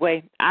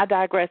anyway, I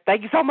digress.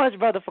 Thank you so much,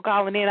 brother, for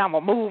calling in. I'm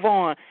going to move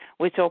on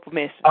with your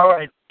permission. All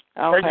right.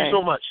 Okay. Thank you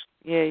so much.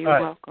 Yeah, you're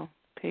welcome.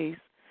 Peace.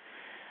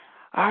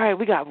 All right,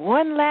 we got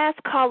one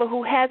last caller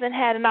who hasn't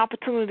had an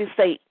opportunity to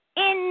say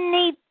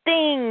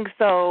anything.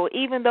 So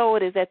even though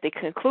it is at the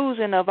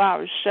conclusion of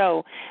our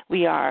show,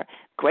 we are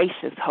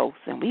gracious hosts,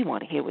 and we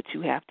want to hear what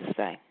you have to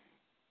say.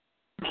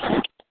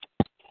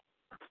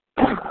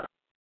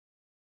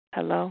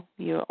 Hello,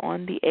 you're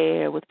on the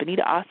air with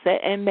Benita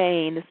Auset and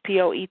Maine. It's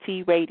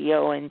P.O.E.T.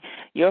 Radio, and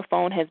your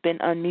phone has been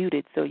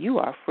unmuted, so you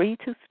are free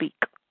to speak.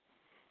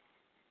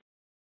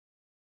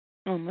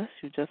 Unless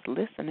you're just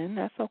listening,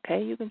 that's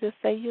okay. You can just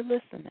say you're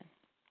listening.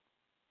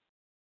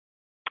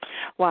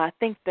 Well, I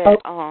think that,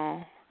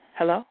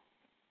 hello?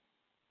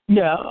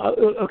 Yeah,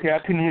 okay, I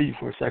couldn't hear you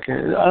for a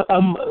second.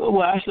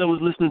 Well, actually, I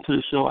was listening to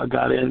the show. I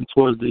got in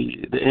towards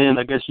the end.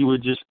 I guess you were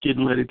just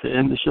getting ready to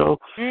end the show.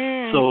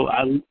 So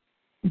I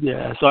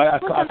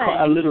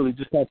literally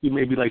just got you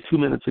maybe like 2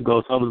 minutes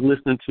ago, so I was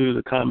listening to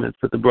the comments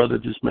that the brother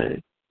just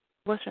made.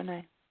 What's your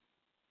name?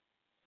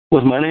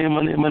 What's my name?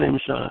 My name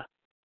is Sean.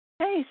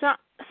 Hey, Sean.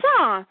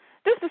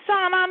 This is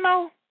Sean I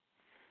know.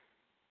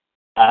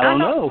 I don't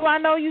know. Do I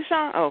know you,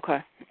 Sean? Okay.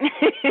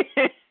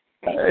 It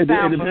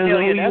depends on who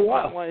you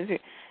are.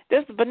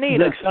 This is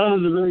Benita. Like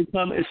Sean is a very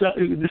common. This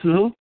is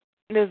who?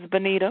 This is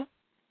Benita.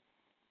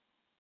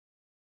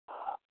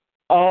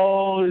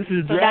 Oh, this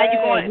is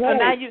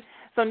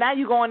So now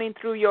you're going in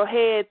through your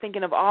head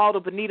thinking of all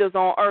the Benitas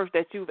on earth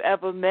that you've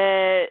ever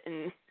met.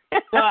 And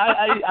well,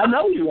 I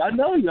know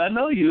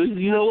you.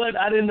 You know what?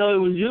 I didn't know it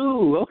was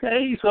you.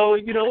 Okay, so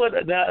you know what?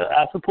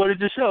 I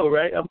supported your show,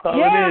 right? I'm calling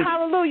in. Yeah,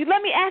 hallelujah.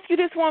 Let me ask you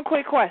this one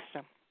quick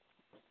question.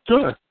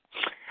 Sure.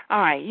 All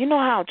right. You know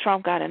how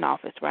Trump got in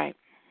office, right?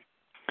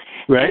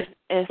 Right.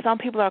 And some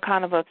people are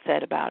kind of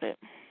upset about it.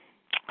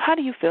 How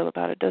do you feel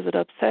about it? Does it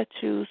upset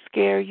you,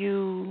 scare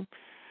you?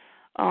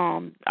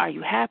 Are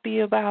you happy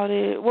about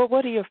it?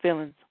 What are your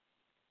feelings?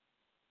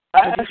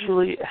 I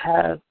actually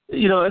have,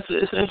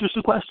 it's an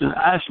interesting question.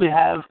 I actually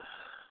have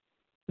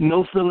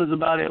no feelings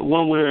about it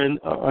one way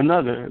or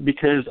another,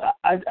 because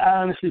I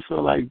honestly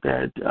feel like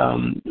that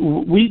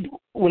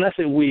when I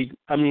say we,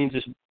 I mean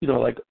just,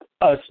 like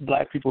us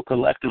black people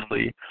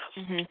collectively,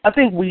 I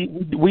think we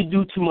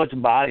do too much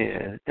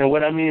buy-in. And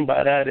what I mean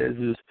by that is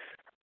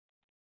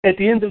at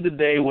the end of the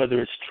day,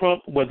 whether it's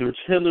Trump, whether it's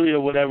Hillary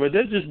or whatever,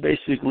 they're just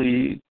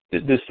basically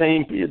the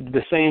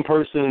same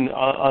person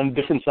on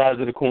different sides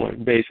of the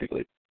coin,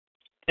 basically.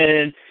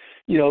 And,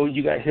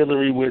 you got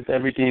Hillary with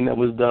everything that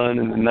was done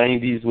in the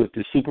 90s with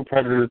the super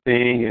predator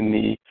thing and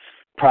the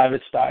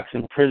private stocks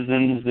in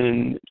prisons.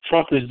 And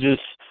Trump is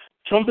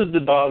the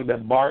dog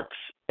that barks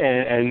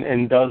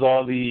and does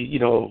all the,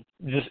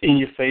 just in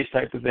your face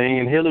type of thing.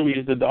 And Hillary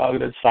is the dog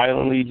that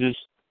silently just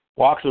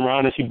walks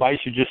around and she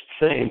bites you just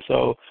the same.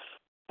 So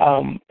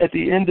at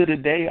the end of the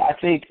day, I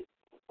think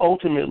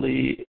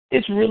ultimately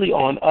it's really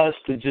on us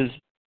to just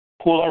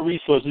pull our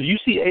resources. You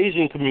see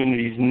Asian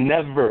communities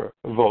never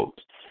vote.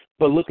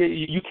 But look at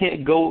you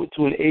can't go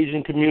to an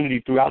Asian community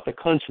throughout the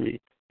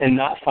country and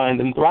not find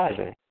them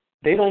thriving.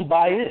 They don't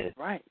buy in.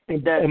 Right.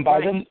 And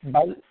by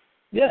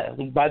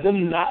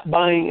them not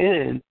buying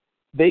in,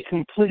 they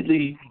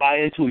completely buy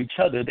into each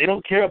other. They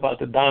don't care about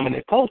the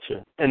dominant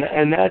culture.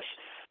 And that's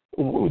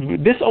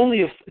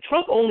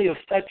Trump only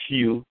affects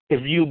you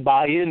if you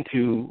buy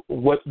into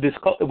what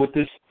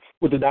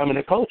the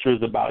dominant culture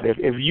is about.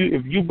 If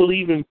you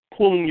believe in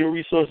pulling your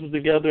resources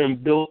together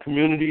and build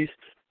communities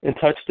and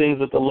touch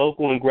things at the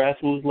local and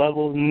grassroots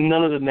level,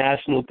 none of the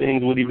national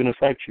things would even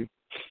affect you.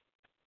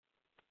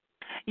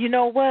 You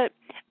know what?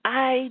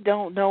 I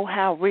don't know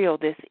how real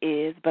this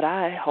is, but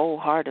I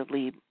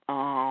wholeheartedly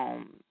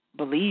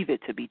believe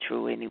it to be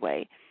true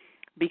anyway,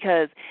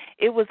 because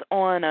it was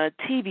on a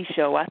TV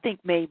show. I think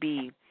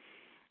maybe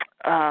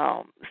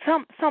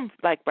some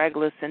like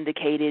regular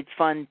syndicated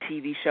fun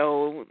TV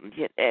show,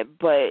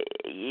 but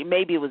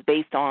maybe it was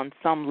based on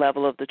some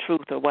level of the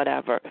truth or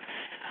whatever.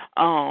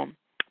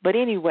 But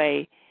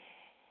anyway,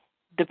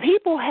 the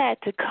people had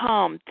to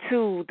come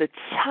to the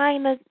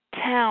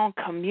Chinatown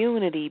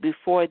community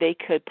before they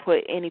could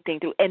put anything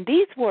through. And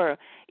these were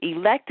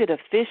elected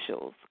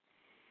officials.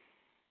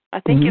 I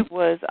think it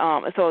was,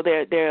 so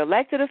they're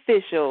elected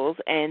officials,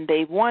 and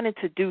they wanted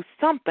to do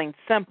something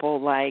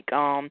simple like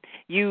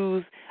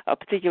use a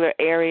particular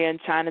area in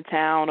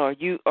Chinatown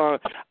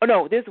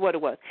this is what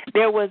it was.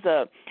 There was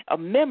a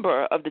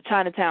member of the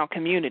Chinatown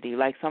community,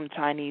 like some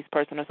Chinese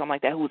person or something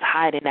like that, who was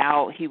hiding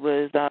out. He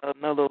was a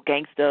little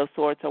gangster of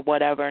sorts or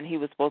whatever, and he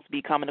was supposed to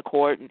be coming to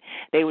court, and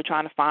they were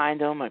trying to find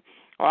him, or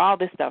all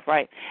this stuff,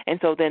 right? And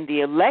so then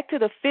the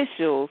elected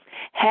officials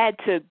had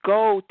to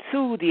go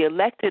to the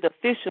elected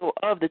official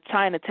of the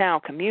Chinatown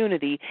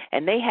community,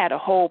 and they had a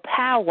whole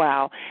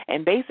powwow.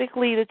 And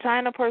basically the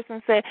China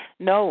person said,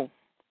 no,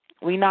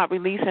 we're not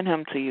releasing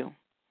him to you.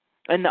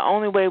 And the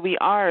only way we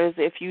are is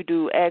if you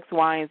do X,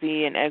 Y, and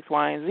Z and X,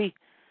 Y, and Z.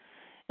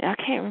 And I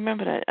can't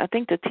remember that. I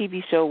think the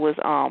TV show was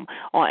on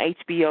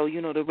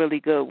HBO, the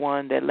really good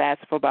one that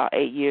lasted for about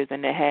 8 years,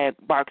 and it had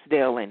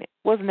Barksdale in it.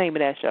 What's the name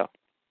of that show?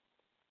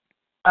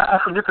 I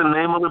forget the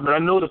name of it, but I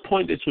know the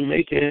point that you're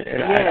making,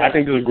 and I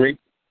think it's a great.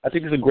 I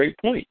think it's a great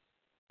point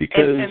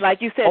because, and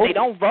like you said, they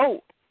don't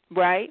vote,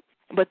 right?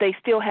 But they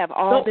still have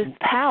all this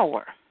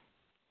power.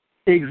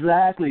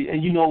 Exactly,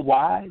 and you know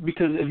why?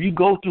 Because if you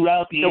go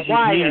throughout the Asian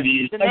Wire.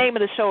 community, The name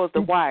of the show is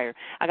The Wire.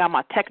 I got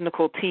my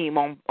technical team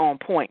on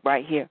point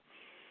right here.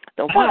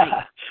 The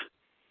Wire.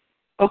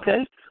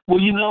 Okay. Well,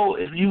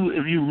 if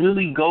you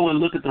really go and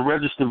look at the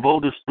registered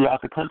voters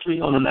throughout the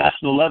country on a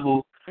national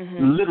level,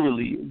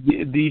 literally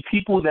the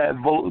people that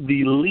vote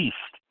the least,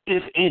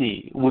 if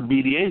any, would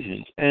be the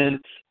Asians. And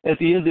at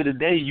the end of the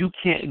day, you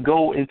can't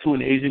go into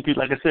an Asian,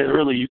 like I said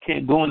earlier, you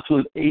can't go into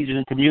an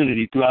Asian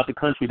community throughout the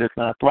country that's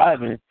not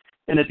thriving.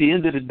 And at the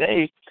end of the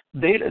day,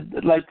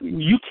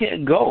 you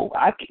can't go.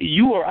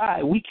 You or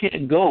I, we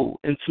can't go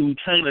into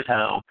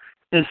Chinatown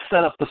and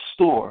set up a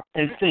store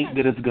and think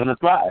that it's going to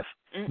thrive.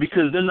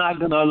 Because they're not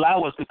going to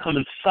allow us to come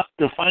and suck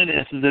the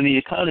finances and the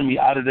economy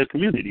out of their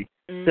community.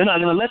 They're not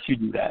going to let you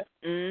do that.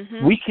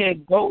 We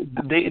can't go.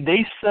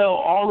 They sell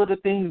all of the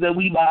things that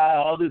we buy,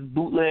 all this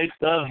bootleg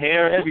stuff,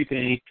 hair,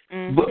 everything.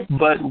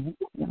 But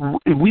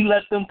we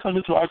let them come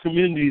into our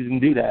communities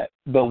and do that.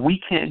 But we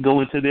can't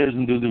go into theirs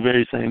and do the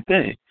very same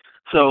thing.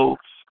 So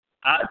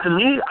to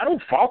me, I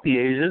don't fault the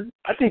Asian.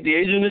 I think the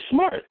Asian is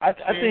smart. I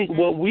think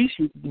what we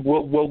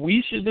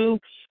should do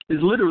is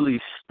literally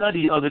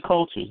study other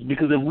cultures,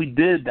 because if we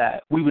did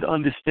that, we would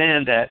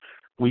understand that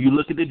when you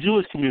look at the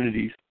Jewish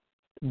communities,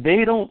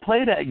 they don't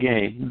play that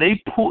game.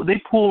 They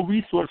pull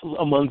resources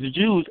amongst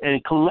Jews,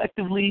 and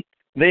collectively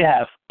they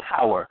have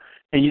power.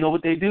 And you know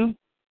what they do?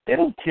 They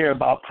don't care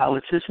about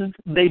politicians.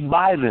 They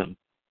buy them.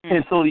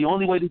 And so the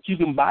only way that you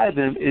can buy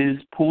them is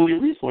pool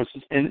your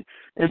resources. And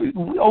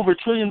over $1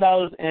 trillion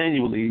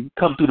annually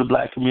come through the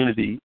black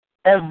community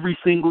every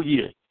single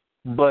year.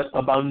 But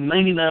about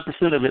 99%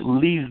 of it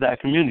leaves that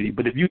community.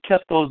 But if you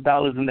kept those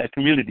dollars in that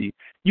community,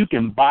 you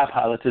can buy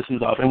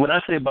politicians off. And when I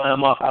say buy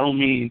them off, I don't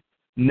mean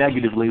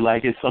negatively,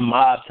 like it's some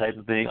mob type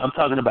of thing. I'm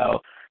talking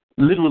about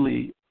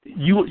literally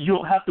you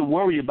don't have to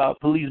worry about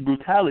police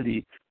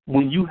brutality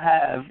when you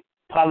have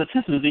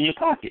politicians in your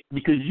pocket,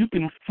 because you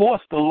can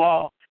force the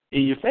law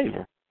in your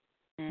favor.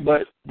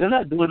 But they're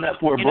not doing that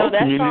for a broke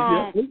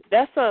community.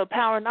 That's a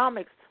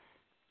Powernomics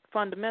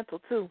fundamental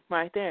too,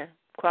 right there.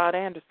 Claude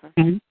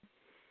Anderson.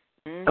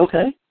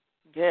 Okay.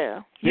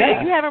 Yeah.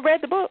 Yeah. You haven't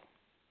read the book?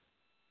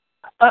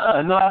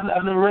 No,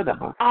 I've never read that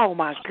book. Oh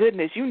my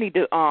goodness! You need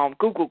to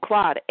Google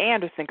Claude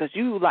Anderson, because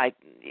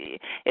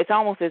it's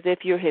almost as if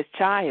you're his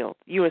child.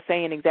 You are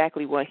saying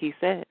exactly what he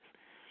says.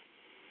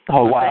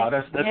 Oh wow,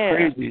 that's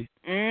crazy.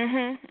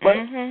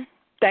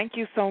 Thank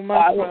you so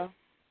much, bro.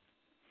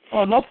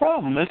 Oh, no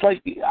problem. It's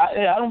like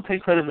I don't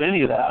take credit for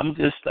any of that. I'm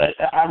just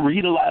I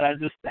read a lot. I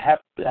just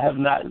have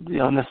not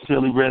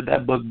necessarily read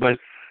that book. But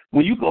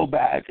when you go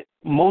back,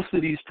 most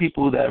of these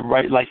people that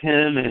write like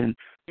him and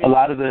a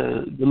lot of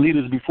the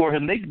leaders before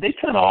him, they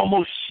kind of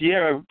almost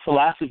share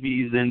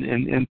philosophies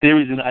and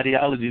theories and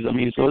ideologies. I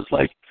mean, so it's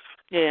like,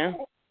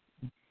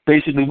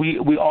 basically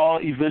we all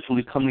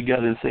eventually come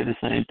together and say the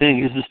same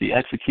thing. It's just the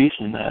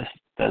execution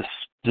that's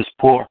just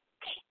poor.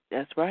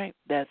 That's right.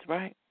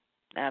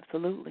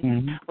 Absolutely.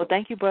 Mm-hmm. Well,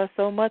 thank you, bro,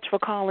 so much for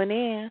calling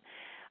in.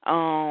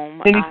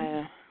 I'm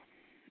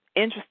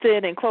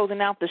interested in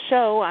closing out the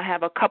show. I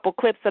have a couple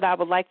clips that I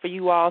would like for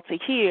you all to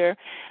hear,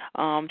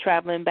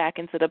 traveling back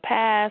into the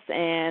past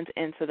and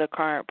into the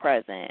current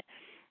present,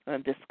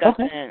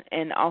 discussing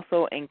and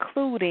also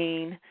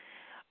including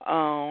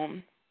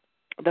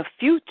the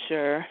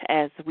future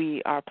as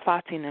we are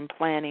plotting and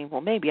planning.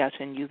 Well, maybe I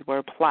shouldn't use the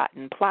word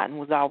plotting. Plotting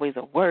was always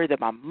a word that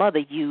my mother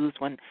used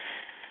when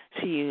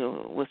she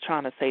was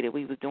trying to say that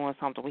we was doing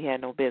something we had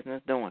no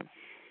business doing.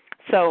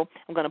 So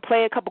I'm going to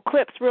play a couple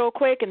clips real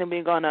quick, and then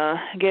we're going to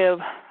give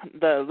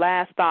the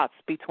last thoughts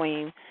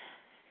between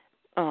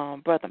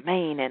Brother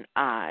Maine and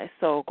I.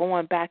 So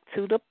going back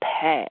to the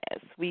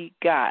past, we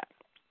got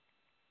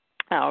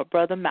our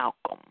Brother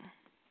Malcolm.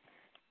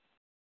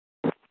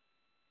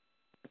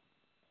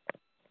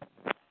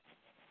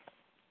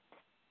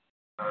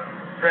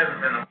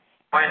 Presence in the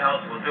White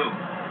House will do.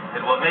 It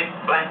will make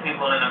black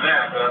people in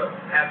America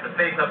have to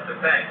face up to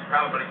facts,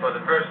 probably for the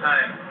first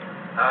time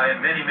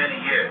in many, many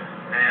years.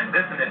 And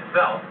this in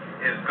itself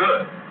is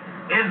good,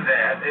 in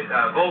that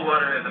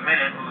Goldwater is a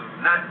man who's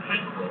not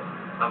capable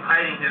of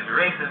hiding his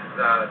racist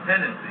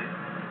tendencies,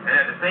 and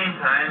at the same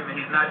time,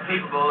 he's not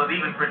capable of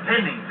even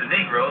pretending to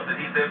Negroes that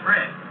he's their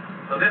friend.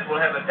 So this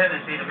will have a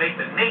tendency to make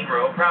the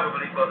Negro,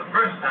 probably for the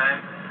first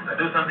time,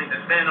 do something to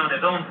stand on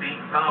his own feet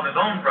and solve his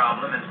own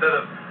problem, instead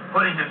of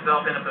putting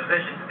himself in a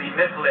position to be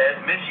misled,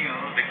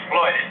 misused,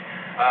 exploited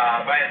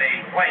by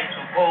the whites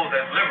who pose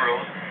as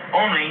liberals,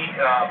 only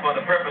for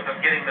the purpose of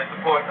getting the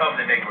support of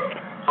the Negro.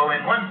 So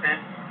in one sense,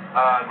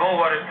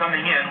 Goldwater's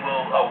coming in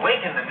will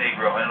awaken the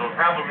Negro, and it will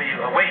probably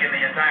awaken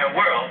the entire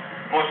world,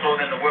 more so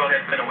than the world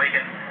has been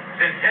awakened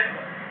since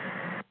Hitler.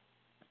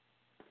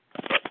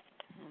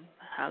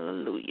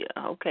 Hallelujah.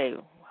 Okay,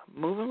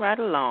 moving right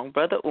along.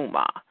 Brother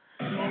Umar.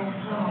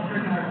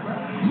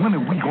 When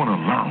are we going to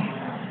learn?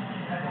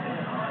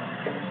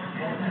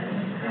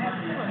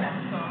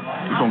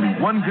 There's only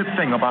one good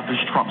thing about this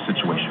Trump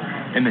situation.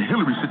 And the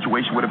Hillary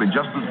situation would have been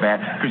just as bad,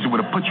 because you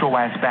would have put your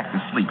ass back to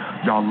sleep.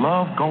 Y'all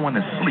love going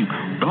to sleep.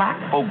 Black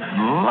folks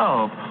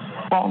love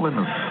falling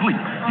asleep.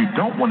 You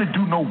don't want to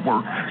do no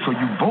work, so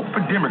you vote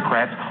for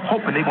Democrats,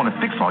 hoping they're going to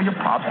fix all your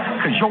problems,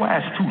 because your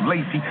ass too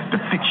lazy to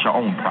fix your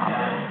own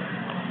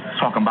problems.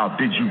 Talking about,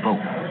 did you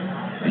vote?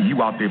 And you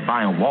out there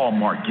buying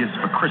Walmart gifts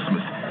for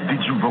Christmas.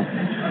 Did you vote?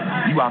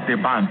 You out there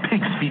buying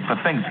pig's feet for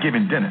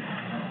Thanksgiving dinner.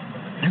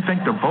 You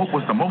think the vote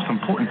was the most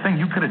important thing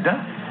you could have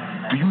done?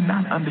 Do you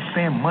not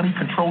understand money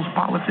controls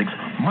politics?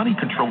 Money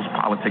controls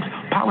politics.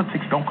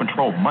 Politics don't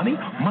control money.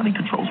 Money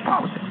controls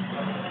politics.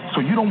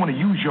 So you don't want to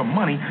use your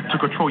money to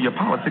control your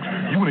politics.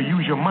 You want to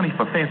use your money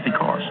for fancy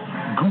cars,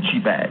 Gucci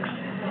bags.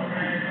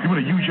 You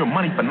want to use your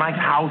money for nice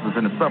houses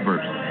in the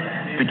suburbs,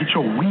 to get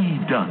your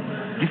weed done,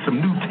 get some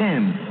new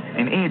Timbs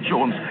and Air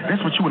Jordans.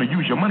 That's what you want to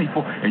use your money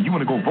for, and you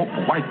want to go vote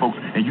for white folks,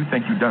 and you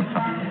think you've done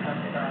something.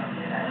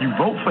 You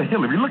vote for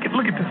Hillary. Look at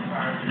this.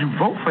 You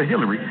vote for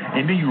Hillary,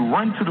 and then you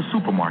run to the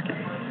supermarket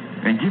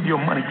and give your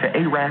money to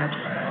Arabs,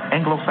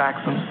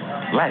 Anglo-Saxons,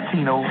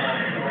 Latinos,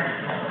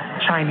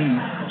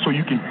 Chinese, so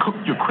you can cook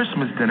your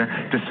Christmas dinner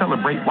to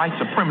celebrate white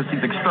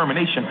supremacy's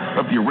extermination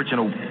of the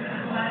original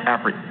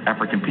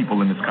African people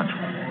in this country.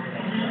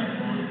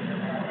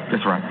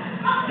 That's right.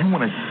 You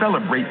want to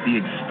celebrate the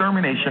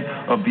extermination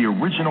of the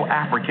original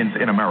Africans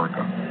in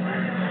America.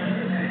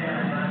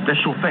 That's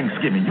your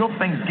Thanksgiving. Your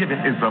Thanksgiving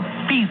is a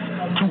feast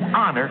to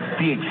honor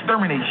the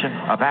extermination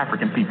of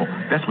African people.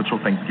 That's what your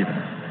Thanksgiving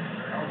is.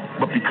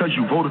 But because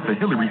you voted for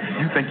Hillary,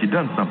 you think you've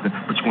done something,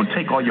 but you're going to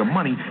take all your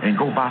money and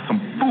go buy some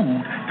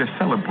food to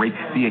celebrate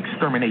the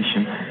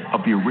extermination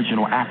of the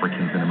original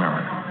Africans in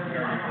America.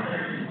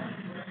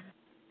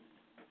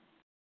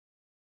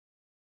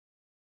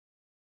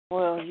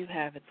 Well, you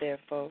have it there,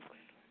 folks.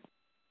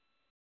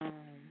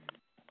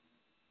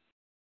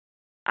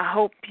 I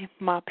hope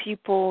my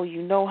people,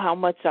 you know how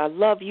much I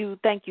love you.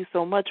 Thank you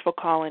so much for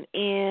calling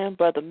in.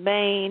 Brother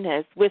Maine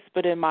has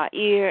whispered in my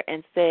ear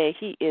and said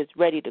he is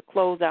ready to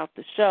close out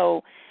the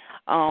show.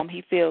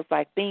 He feels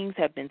like things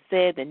have been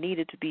said that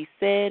needed to be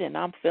said, and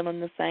I'm feeling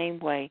the same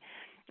way.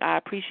 I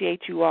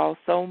appreciate you all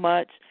so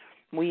much.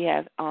 We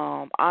have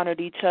honored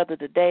each other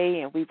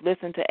today, and we've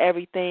listened to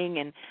everything.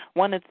 And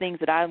one of the things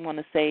that I want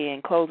to say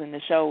in closing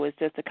the show is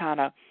just to kind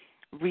of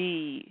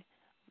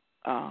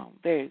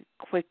very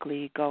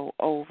quickly go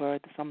over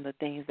some of the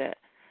things that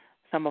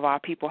some of our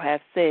people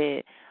have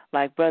said.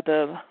 Like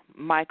Brother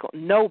Michael,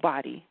 no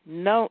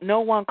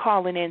one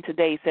calling in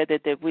today said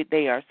that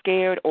they are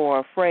scared or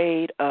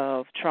afraid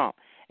of Trump.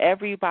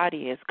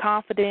 Everybody is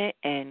confident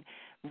and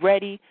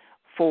ready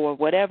for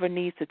whatever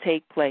needs to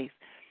take place.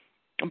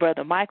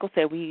 Brother Michael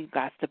said we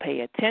got to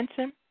pay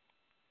attention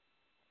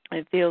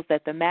and feels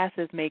that the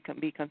masses may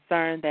be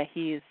concerned that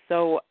he is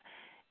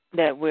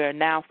that we're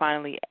now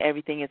finally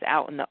everything is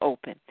out in the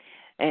open.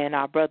 And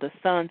our brother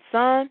Son,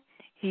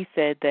 he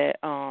said that,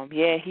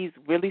 he's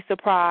really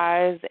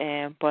surprised,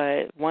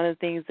 but one of the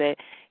things that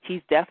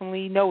he's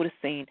definitely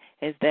noticing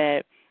is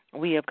that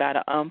we have got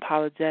an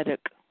unapologetic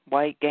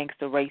white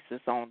gangster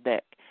racist on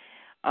deck.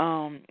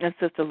 And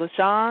Sister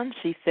LaShawn,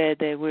 she said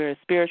that we're a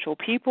spiritual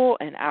people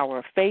and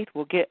our faith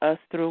will get us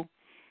through,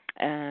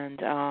 and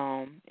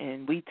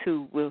we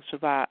too will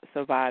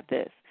survive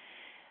this.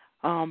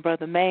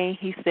 Brother Maine,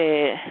 he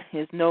said,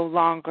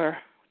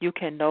 you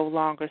can no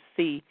longer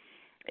see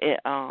it.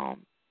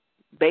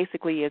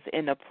 Basically, it's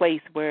in a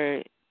place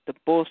where the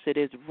bullshit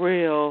is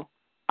real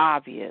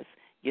obvious.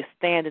 You're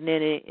standing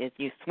in it,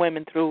 you're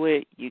swimming through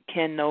it, you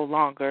can no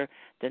longer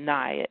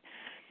deny it.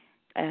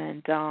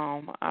 And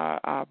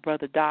our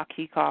brother Doc,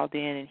 he called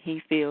in, and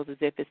he feels as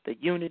if it's the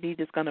unity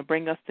that's going to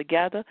bring us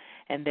together,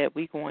 and that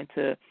we're going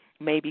to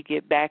maybe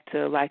get back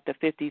to like the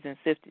 50s and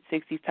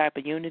 60s type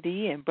of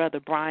unity. And Brother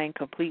Brian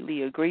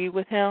completely agreed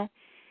with him,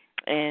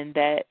 and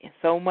that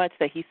so much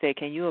that he said,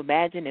 can you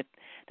imagine if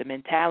the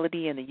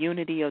mentality and the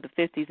unity of the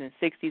 50s and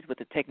 60s with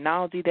the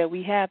technology that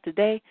we have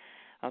today?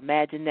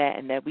 Imagine that,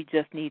 and that we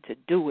just need to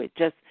do it.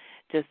 Just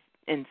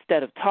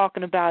instead of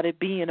talking about it,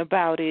 being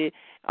about it,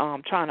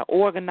 trying to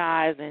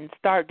organize and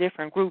start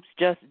different groups,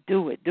 just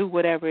do it. Do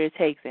whatever it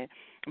takes. And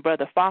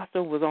Brother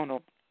Foster was on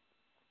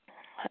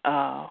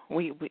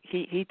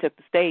he took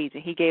the stage,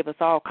 and he gave us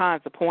all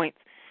kinds of points.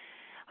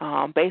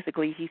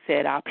 Basically, he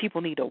said our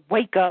people need to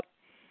wake up,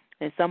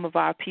 and some of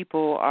our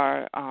people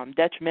are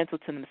detrimental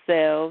to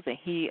themselves, and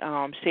he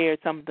shared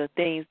some of the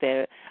things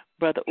that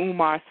Brother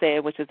Umar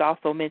said, which is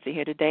also mentioned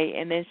here today.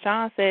 And then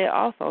Sean said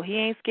also he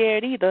ain't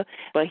scared either,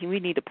 but we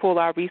need to pull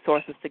our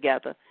resources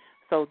together.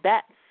 So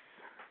that's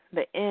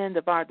the end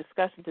of our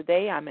discussion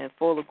today. I'm in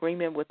full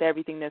agreement with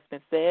everything that's been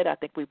said. I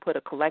think we put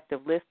a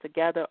collective list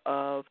together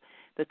of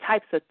the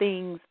types of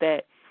things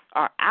that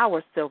are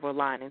our silver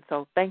lining.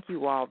 So thank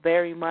you all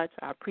very much.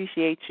 I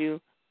appreciate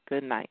you.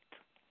 Good night.